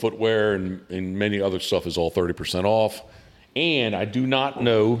clothing, footwear, and many other stuff is all 30% off. And I do not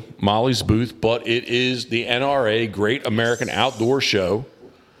know Molly's booth, but it is the NRA Great American Outdoor Show.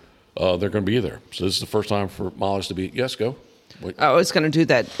 They're going to be there. So this is the first time for Molly's to be. Yes, go. Wait. I was going to do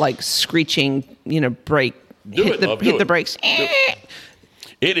that like screeching, break hit the brakes.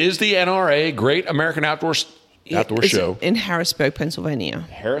 It is the NRA, Great American Outdoor Show. In Harrisburg, Pennsylvania.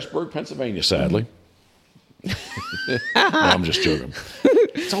 Harrisburg, Pennsylvania, sadly. No, I'm just joking.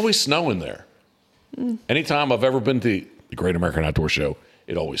 It's always snowing there. Anytime I've ever been to the Great American Outdoor Show,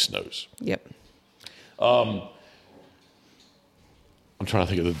 it always snows. Yep. I'm trying to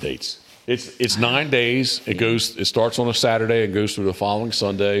think of the dates. It's 9 days. It starts on a Saturday and goes through the following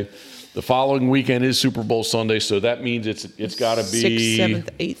Sunday. The following weekend is Super Bowl Sunday, so that means it's got to be 6th, 7th,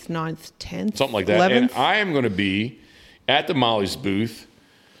 8th, 9th, 10th, something like that. 11th. And I am going to be at the Molly's booth.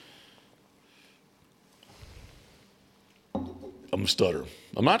 I'm stuttering.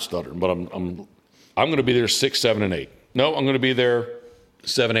 I'm not stuttering, but I'm going to be there 6, 7, and 8. No, I'm going to be there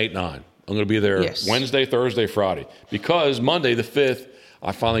 7, 8, 9. I'm going to be there Wednesday, Thursday, Friday, because Monday the 5th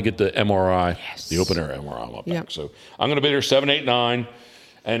I finally get the MRI, the open air MRI on my back. So I'm going to be there 7, 8, 9.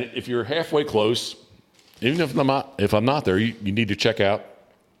 And if you're halfway close, even if I'm not there, you need to check out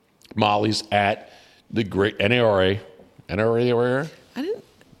Molly's at the great NRA. NRA? I didn't.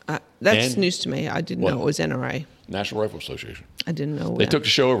 That's news to me. I didn't know it was NRA. National Rifle Association. I didn't know. They took the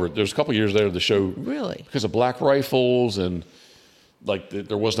show over. There was a couple of years there. The show really because of black rifles and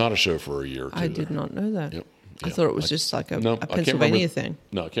there was not a show for a year or two. I did not know that. Yep. I thought it was just like a Pennsylvania thing.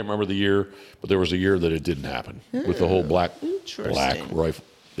 No, I can't remember the year, but there was a year that it didn't happen with the whole black rifle,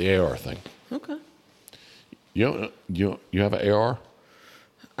 the AR thing. Okay. You have an AR?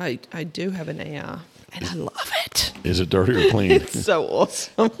 I do have an AR, and I love it. Is it dirty or clean? It's so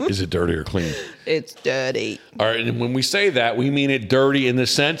awesome. Is it dirty or clean? It's dirty. All right, and when we say that, we mean it dirty in the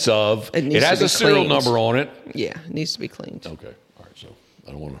sense of it has a serial number on it. Yeah, it needs to be cleaned. Okay, all right. So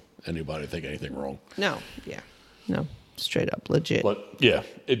I don't want anybody to think anything wrong. No, no, straight up legit. But yeah,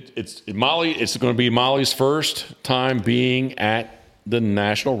 it's Molly. It's going to be Molly's first time being at the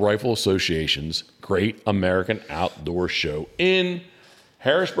National Rifle Association's Great American Outdoor Show in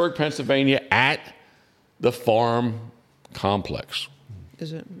Harrisburg, Pennsylvania, at the Farm Complex.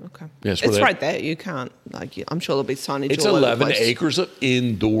 Is it? Okay. Yes, it's right there. You can't, I'm sure there'll be signage. It's all 11 over the place. acres of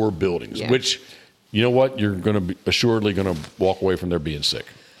indoor buildings, which, you know what? You're going to be assuredly going to walk away from there being sick.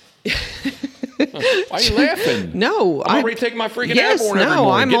 Why are you laughing? No. I'm already taking my freaking airborne every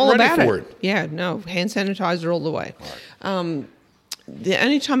morning. I'm all about it. Yeah, no. Hand sanitizer all the way. All right. The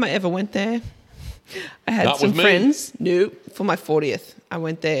only time I ever went there, I had some friends. No, for my 40th, I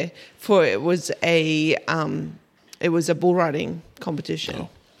went there for it was a bull riding competition. Oh.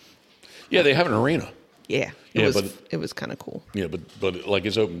 Yeah, they have an arena. Yeah, it was kind of cool. Yeah, but like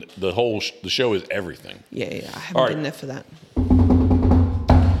it's open. The show is everything. Yeah, I haven't been there for that.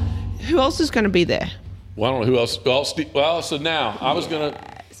 Who else is going to be there? Well, I don't know who else. Well, so now I was gonna.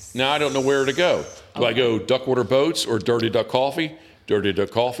 Now I don't know where to go. Do I go Duckwater Boats or Dirty Duck Coffee? Dirty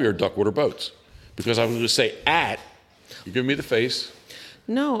Duck Coffee or Duckwater Boats? Because I was going to say you give me the face.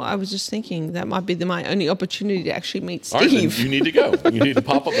 No, I was just thinking that might be my only opportunity to actually meet Steve. All right, then you need to go. You need to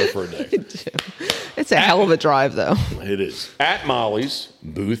pop up there for a day. It's a hell of a drive, though. It is. At Molly's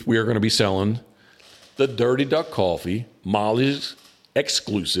booth, we are going to be selling the Dirty Duck Coffee, Molly's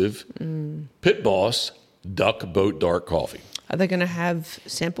exclusive Pitboss Duck Boat Dark Coffee. Are they going to have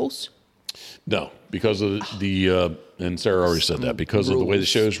samples? No, because of the and Sarah already said that, because of the way the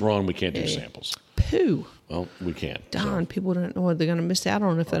show's run, we can't do samples. Pooh. Well, we can't. Darn, people don't know what they're going to miss out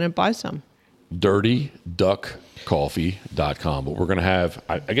on if they don't buy some. DirtyDuckCoffee.com. But we're going to have,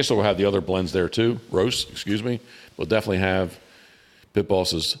 I guess we'll have the other blends there too. Roast, excuse me. We'll definitely have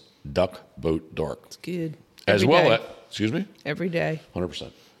Pitboss's Duck Boat Dark. It's good. As well as, excuse me? Every day. 100%.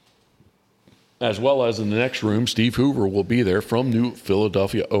 As well as in the next room, Steve Hoover will be there from New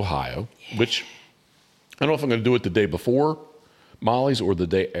Philadelphia, Ohio, which I don't know if I'm going to do it the day before Molly's or the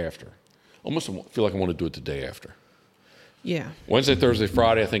day after. Almost feel like I want to do it the day after. Yeah. Wednesday, Thursday,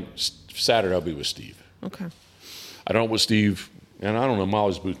 Friday. I think Saturday I'll be with Steve. Okay. I don't know with Steve, and I don't know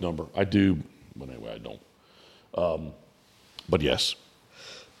Molly's booth number. I do, but anyway, I don't. But yes.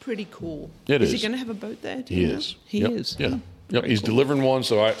 Pretty cool. It is. Is he going to have a boat there? He is. He is. Yeah. Yep. He's delivering one,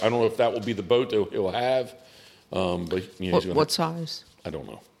 so I don't know if that will be the boat that he'll have. But what size? I don't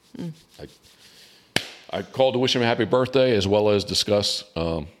know. I called to wish him a happy birthday as well as discuss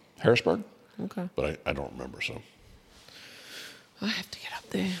Harrisburg. Okay. But I don't remember, so. I have to get up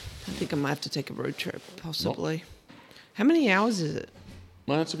there. I think I might have to take a road trip, possibly. Nope. How many hours is it?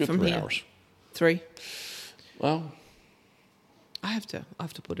 Well, that's a good 3 hours. 3? Well. I have to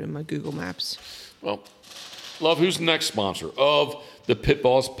put it in my Google Maps. Well, love, who's the next sponsor of the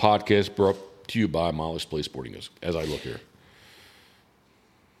Pitboss Podcast, brought to you by Molly's Place Sporting Goods, as I look here?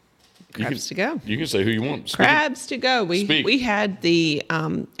 Crabs to go. You can say who you want. Crabs to go. We had the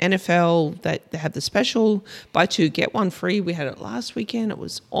NFL that they have the special buy two get one free. We had it last weekend. It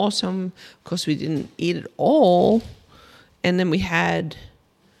was awesome. Of course, we didn't eat it all, and then we had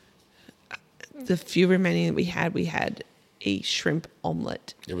the few remaining that we had. We had a shrimp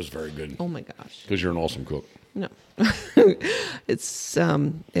omelet. It was very good. Oh my gosh! Because you're an awesome cook. No, it's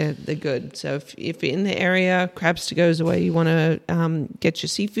they're good. So if you're in the area, Crabs to Go is the way you want to get your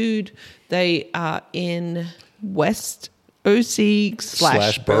seafood. They are in West OC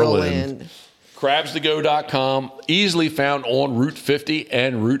 / Berlin. Crabstogo.com, easily found on Route 50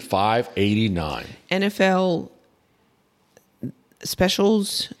 and Route 589. NFL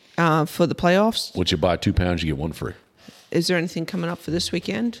specials for the playoffs. Once you buy 2 pounds, you get one free. Is there anything coming up for this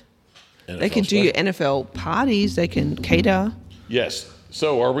weekend? NFL they can do your NFL parties. They can cater. Yes.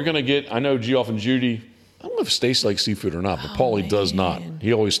 So are we going to get, I know Geoff and Judy, I don't know if Stacy likes seafood or not, but Paulie does not.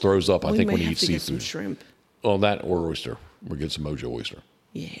 He always throws up, I think, when he eats seafood. Get some shrimp. Well, that or oyster. We'll get some Mojo oyster.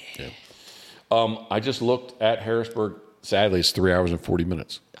 Yeah. I just looked at Harrisburg. Sadly, it's 3 hours and 40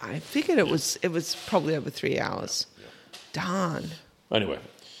 minutes. I figured it was probably over 3 hours. Yeah. Darn. Anyway.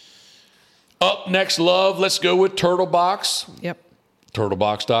 Up next, love, let's go with Turtlebox. Yep.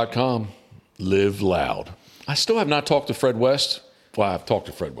 Turtlebox.com. Live loud. I still have not talked to Fred West. Well, I've talked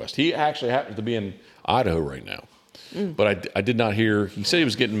to Fred West. He actually happens to be in Idaho right now. But I did not hear. He said he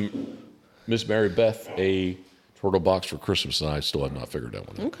was getting Miss Mary Beth a turtle box for Christmas, and I still have not figured that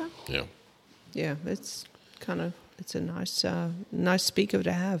one out. Okay. Yeah. Yeah, it's a nice speaker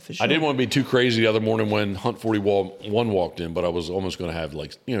to have for sure. I didn't want to be too crazy the other morning when Hunt 41 walked in, but I was almost going to have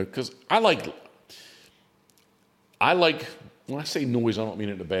because I like when I say noise, I don't mean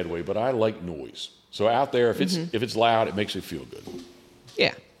it in a bad way, but I like noise. So out there, if it's loud, it makes me feel good.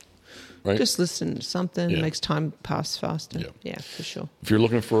 Yeah. Right? Just listen to something makes time pass faster. Yeah, for sure. If you're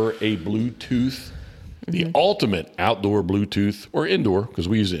looking for a Bluetooth, the ultimate outdoor Bluetooth or indoor, because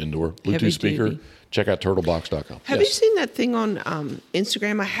we use it indoor, Bluetooth Heavy speaker, duty. check out turtlebox.com. Have you seen that thing on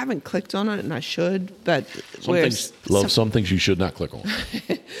Instagram? I haven't clicked on it, and I should, but some things you should not click on.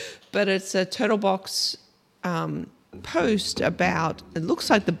 But it's a Turtlebox post about. It looks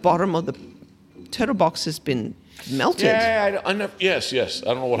like the bottom of the turtle box has been melted. Yeah, I know. Yes. I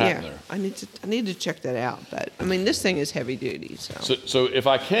don't know what happened there. I need to check that out. But I mean, this thing is heavy duty. So if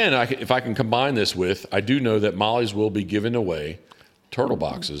I can combine this with, I do know that Molly's will be giving away turtle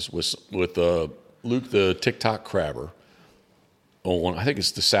boxes with Luke the TikTok Crabber on, I think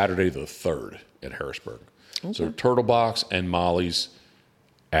it's the Saturday the 3rd at Harrisburg. Okay. So Turtle Box and Molly's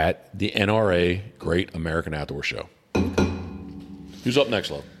at the NRA Great American Outdoor Show. Who's up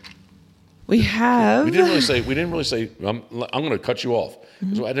next, love? We have. We didn't really say. I'm going to cut you off.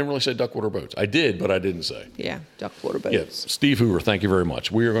 So I didn't really say Duckwater Boats. I did, but I didn't say. Yeah, Duckwater Boats. Yeah, Steve Hoover, thank you very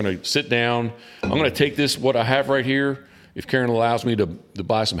much. We are going to sit down. I'm going to take this, what I have right here. If Karen allows me to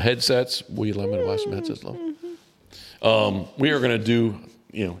buy some headsets, will you allow me to buy some headsets, love? We are going to do.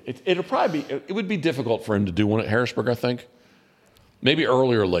 It'll probably be. It would be difficult for him to do one at Harrisburg, I think. Maybe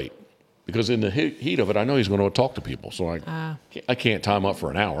early or late, because in the heat of it, I know he's going to talk to people. So I can't time up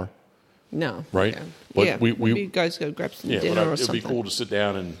for an hour. No. Right? Yeah. But maybe you guys go grab some dinner or something. It'd be cool to sit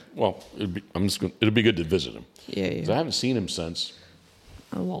down and, it'd be good to visit him. Yeah. Because I haven't seen him since.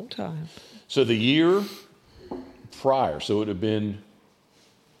 A long time. So the year prior, it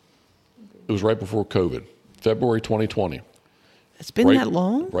was right before COVID, February 2020. It's been that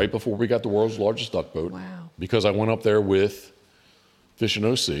long? Right before we got the world's largest duck boat. Wow. Because I went up there with Fishing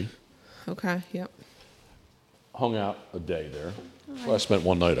OC. Okay, yep. Hung out a day there. So I spent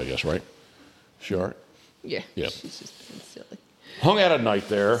one night, I guess, right? Sure. Yeah. Yep. She's just being silly. Hung out a night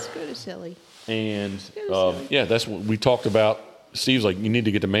there. Let's go to silly. And that's what we talked about. Steve's like, you need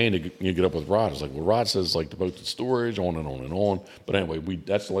to get the man to get up with Rod. I was like, well, Rod says like the boat's in storage, on and on and on. But anyway,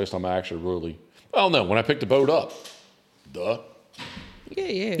 that's the last time I actually really. Well, no, when I picked the boat up, duh.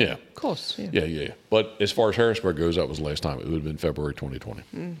 Yeah. Of course. Yeah. But as far as Harrisburg goes, that was the last time. It would have been February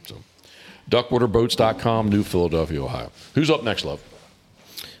 2020. So, duckwaterboats.com, New Philadelphia, Ohio. Who's up next, love?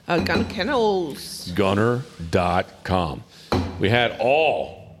 Gunner Kennels. Gunner.com. We had we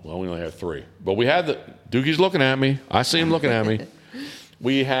only have 3. But we had Dookie's looking at me. I see him looking at me.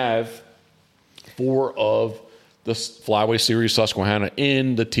 We have 4 of the Flyway Series Susquehanna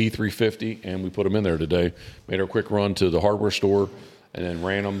in the T350, and we put them in there today. Made our quick run to the hardware store, and then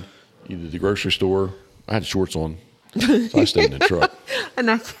ran them either to the grocery store. I had shorts on, so I stayed in the truck. And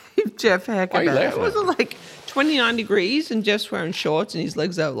I gave Jeff a heck of it. Was it like 29 degrees and Jeff's wearing shorts and his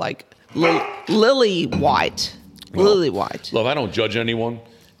legs are like lily white. Lily white. Love, I don't judge anyone.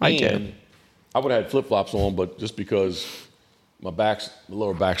 I do. I would have had flip-flops on, but just because my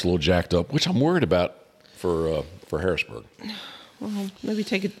lower back's a little jacked up, which I'm worried about for Harrisburg. Well, maybe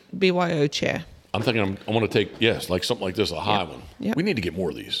take a BYO chair. I'm thinking I want to take, like something like this, a high one. Yep. We need to get more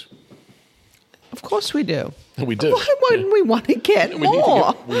of these. Of course we do. We do. Why wouldn't we want to get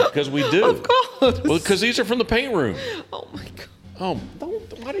more? Because we do. Of course. Well, because these are from the paint room. Oh, my God. Oh,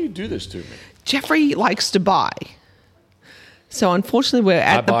 why do you do this to me? Jeffrey likes to buy. So, unfortunately, we're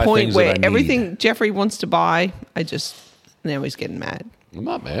at the point where everything Jeffrey wants to buy, now he's getting mad. I'm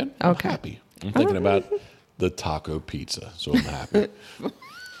not mad. Okay. I'm happy. I'm thinking about the taco pizza, so I'm happy.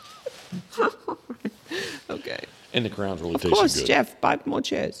 Okay. And the crowns really tasted good. Of course, Jeff, buy more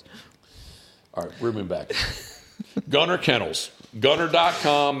chairs. All right, we're moving back. Gunner Kennels.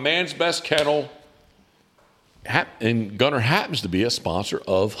 Gunner.com, man's best kennel. And Gunner happens to be a sponsor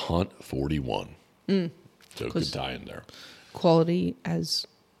of Hunt 41. So good tie in there. Quality as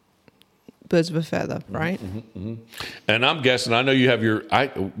birds of a feather, right? And I'm guessing, I know you have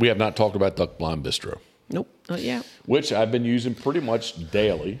we have not talked about Duck Blind Bistro. Nope, not yet. Which I've been using pretty much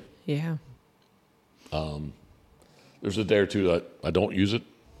daily. Yeah. There's a day or two that I don't use it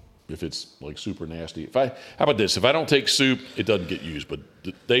if it's like super nasty. How about this? If I don't take soup, it doesn't get used. But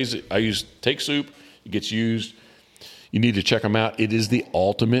the days I take soup, it gets used. You need to check them out. It is the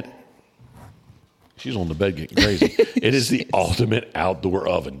ultimate. She's on the bed getting crazy. It is the ultimate outdoor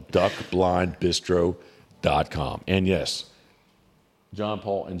oven. DuckBlindBistro.com. And yes, John,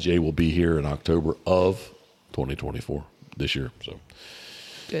 Paul, and Jay will be here in October of 2024 this year. So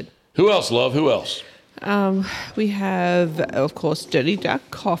Good. Who else, love? Who else? We have, of course, Dirty Duck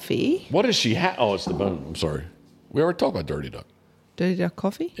Coffee. What does she have? Oh, it's the bone. I'm sorry. We already talked about Dirty Duck. Dirty Duck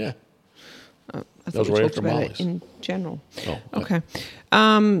Coffee? Yeah. I thought we talked about it in general. Oh, okay.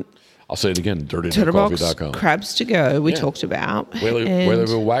 I'll say it again, dirtyduckcoffee.com. Crabs to go, we talked about. Where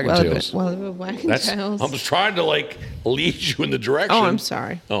they were wagging tails. Where they were wagging tails. I was trying to lead you in the direction. Oh, I'm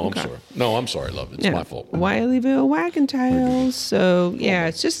sorry. Oh, I'm sorry. No, I'm sorry, love. It's my fault. Whaleyville wagon tails. So yeah,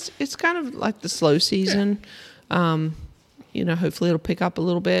 it's kind of like the slow season. Yeah. Hopefully it'll pick up a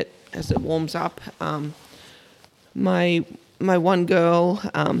little bit as it warms up. My one girl,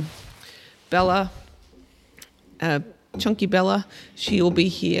 Bella, Chunky Bella, she'll be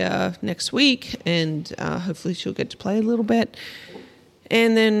here next week, and hopefully she'll get to play a little bit.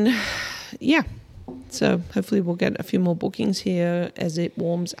 And then, so hopefully we'll get a few more bookings here as it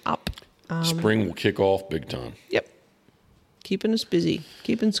warms up. Spring will kick off big time. Yep. Keeping us busy,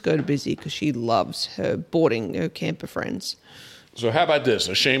 keeping Skoda busy, because she loves her boarding, her camper friends. So how about this,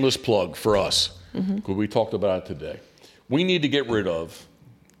 a shameless plug for us, because we talked about it today. We need to get rid of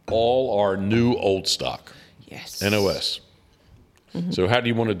all our new old stock. Yes. NOS. So how do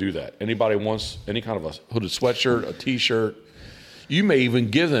you want to do that? Anybody wants any kind of a hooded sweatshirt, a T-shirt? You may even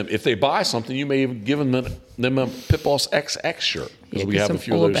give them, if they buy something, you may even give them a Pitboss XX shirt. Because we have a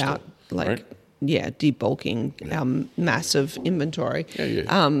few of those about, still, right? Debulking massive inventory.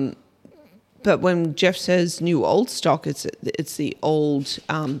 Yeah. But when Jeff says new old stock, it's the old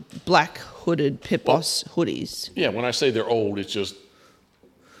black hooded Pitboss hoodies. Yeah, when I say they're old, it's just,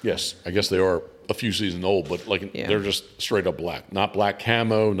 yes, I guess they are a few seasons old, but they're just straight up black. Not black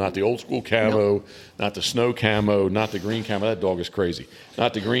camo, not the old school camo, not the snow camo, not the green camo. That dog is crazy.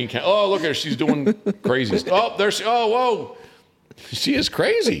 Not the green camo. Oh, look at her. She's doing crazy. Oh, whoa. She is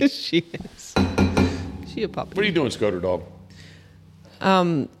crazy. She is. She a puppy. What are you doing, Skoda dog?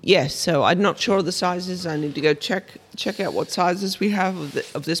 Yes, so I'm not sure of the sizes. I need to go check out what sizes we have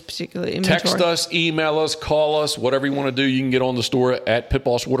of this particular inventory. Text us, email us, call us, whatever you want to do. You can get on the store at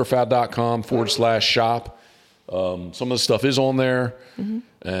pitbosswaterfowl.com/shop. Some of the stuff is on there,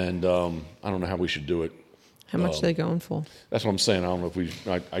 and I don't know how we should do it. How much are they going for? That's what I'm saying. I don't know if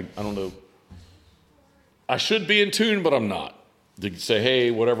I don't know. I should be in tune, but I'm not. To say,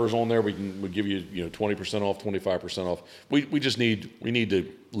 hey, whatever's on there, we'll give you 20% off, 25% off. We need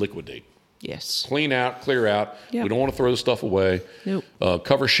to liquidate. Yes. Clean out, clear out. Yep. We don't want to throw the stuff away. Nope.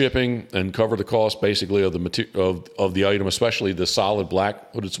 Cover shipping and cover the cost basically of the of the item, especially the solid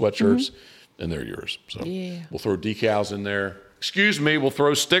black hooded sweatshirts, and they're yours. So we'll throw decals in there. Excuse me, we'll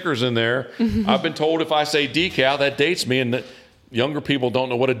throw stickers in there. I've been told if I say decal, that dates me, and younger people don't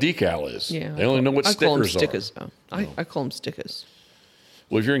know what a decal is. Yeah, they only know what stickers are. I call them stickers. I call them stickers.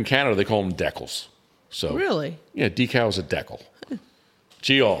 Well, if you're in Canada, they call them decals. So really? Yeah, decal is a decal.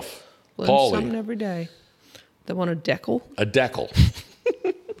 Geoff. Learn Paulie. something every day. They want a decal? A decal.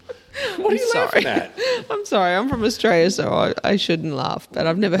 What are you laughing at? I'm sorry. I'm from Australia, so I shouldn't laugh. But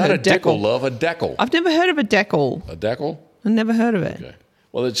I've never heard of decal. decal. Love, a decal. I've never heard of a decal. A decal? I've never heard of it. Okay.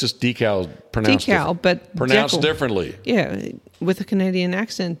 Well, it's just decal pronounced but pronounced decal. differently. Yeah, with a Canadian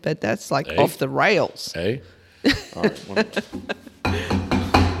accent, but that's like off the rails. Hey. All right.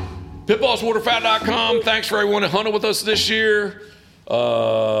 Pitbosswaterfowl.com. Thanks for everyone that hunted with us this year.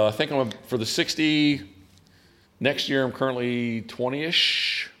 I think I'm for the 60. Next year, I'm currently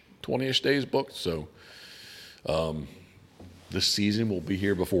 20-ish days booked. So this season will be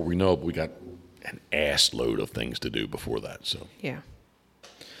here before we know it. But we got an ass load of things to do before that. So Yeah.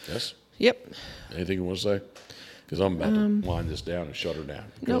 Yes? Yep. Anything you want to say? Because I'm about to wind this down and shut her down.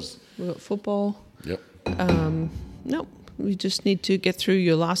 Nope. We've got football. Yep. Nope. We just need to get through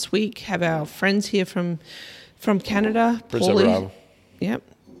your last week. Have our friends here from Canada. Prince Edward Island. Yep.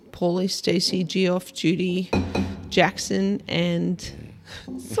 Paulie, Stacey, Geoff, Judy, Jackson, and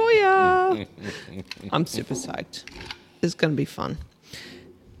Sawyer. I'm super psyched. It's going to be fun.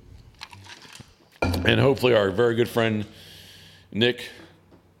 And hopefully our very good friend, Nick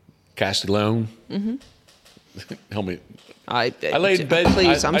Castellone. Mm-hmm. Help me. I laid in bed.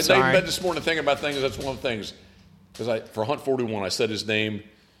 Please, I'm I sorry. laid in bed this morning thinking about things. That's one of the things. Because for Hunt 41, I said his name,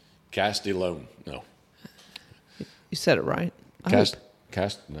 Castellone. No. You said it right.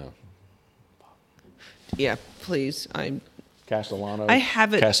 No. Yeah, please. Castellano. I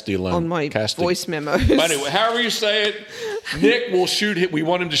have it on my voice memos. But anyway, however you say it, Nick will shoot. We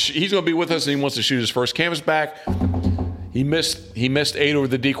want him to. He's going to be with us, and he wants to shoot his first canvas back. He missed 8 over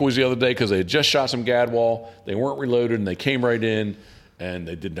the decoys the other day because they had just shot some gadwall. They weren't reloaded, and they came right in, and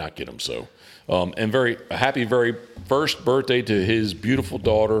they did not get them. So, and a happy very first birthday to his beautiful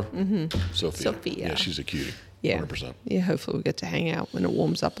daughter, Sophia. Yeah, she's a cutie. Yeah, 100%. Yeah, hopefully we'll get to hang out when it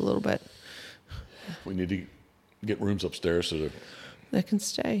warms up a little bit. We need to get rooms upstairs so they can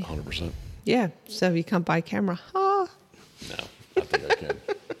stay. 100%. Yeah, so you come by camera. No, I think I can.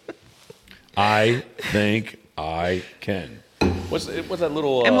 I think I can. What's that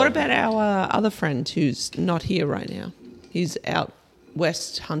little... and what about our other friend who's not here right now? He's out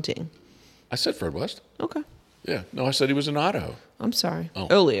west hunting. I said Fred West. Okay. Yeah. No, I said he was in Idaho. I'm sorry. Oh.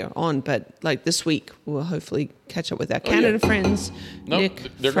 Earlier on, but like this week, we'll hopefully catch up with our Canada friends. No, Nick,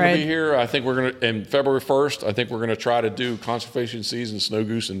 they're going to be here. I think we're going to, in February 1st, I think we're going to try to do conservation season snow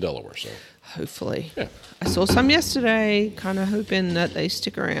goose in Delaware. So hopefully. Yeah. I saw some yesterday, kind of hoping that they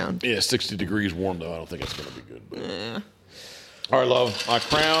stick around. Yeah, 60 degrees warm, though. I don't think it's going to be good. But. All right, love. My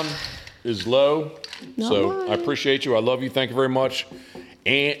crown is low. So I appreciate you. I love you. Thank you very much.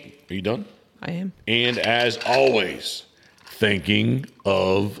 And are you done? I am. And as always, thinking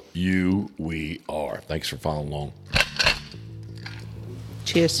of you, we are. Thanks for following along.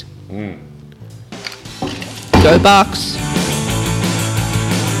 Cheers. Go Bucks.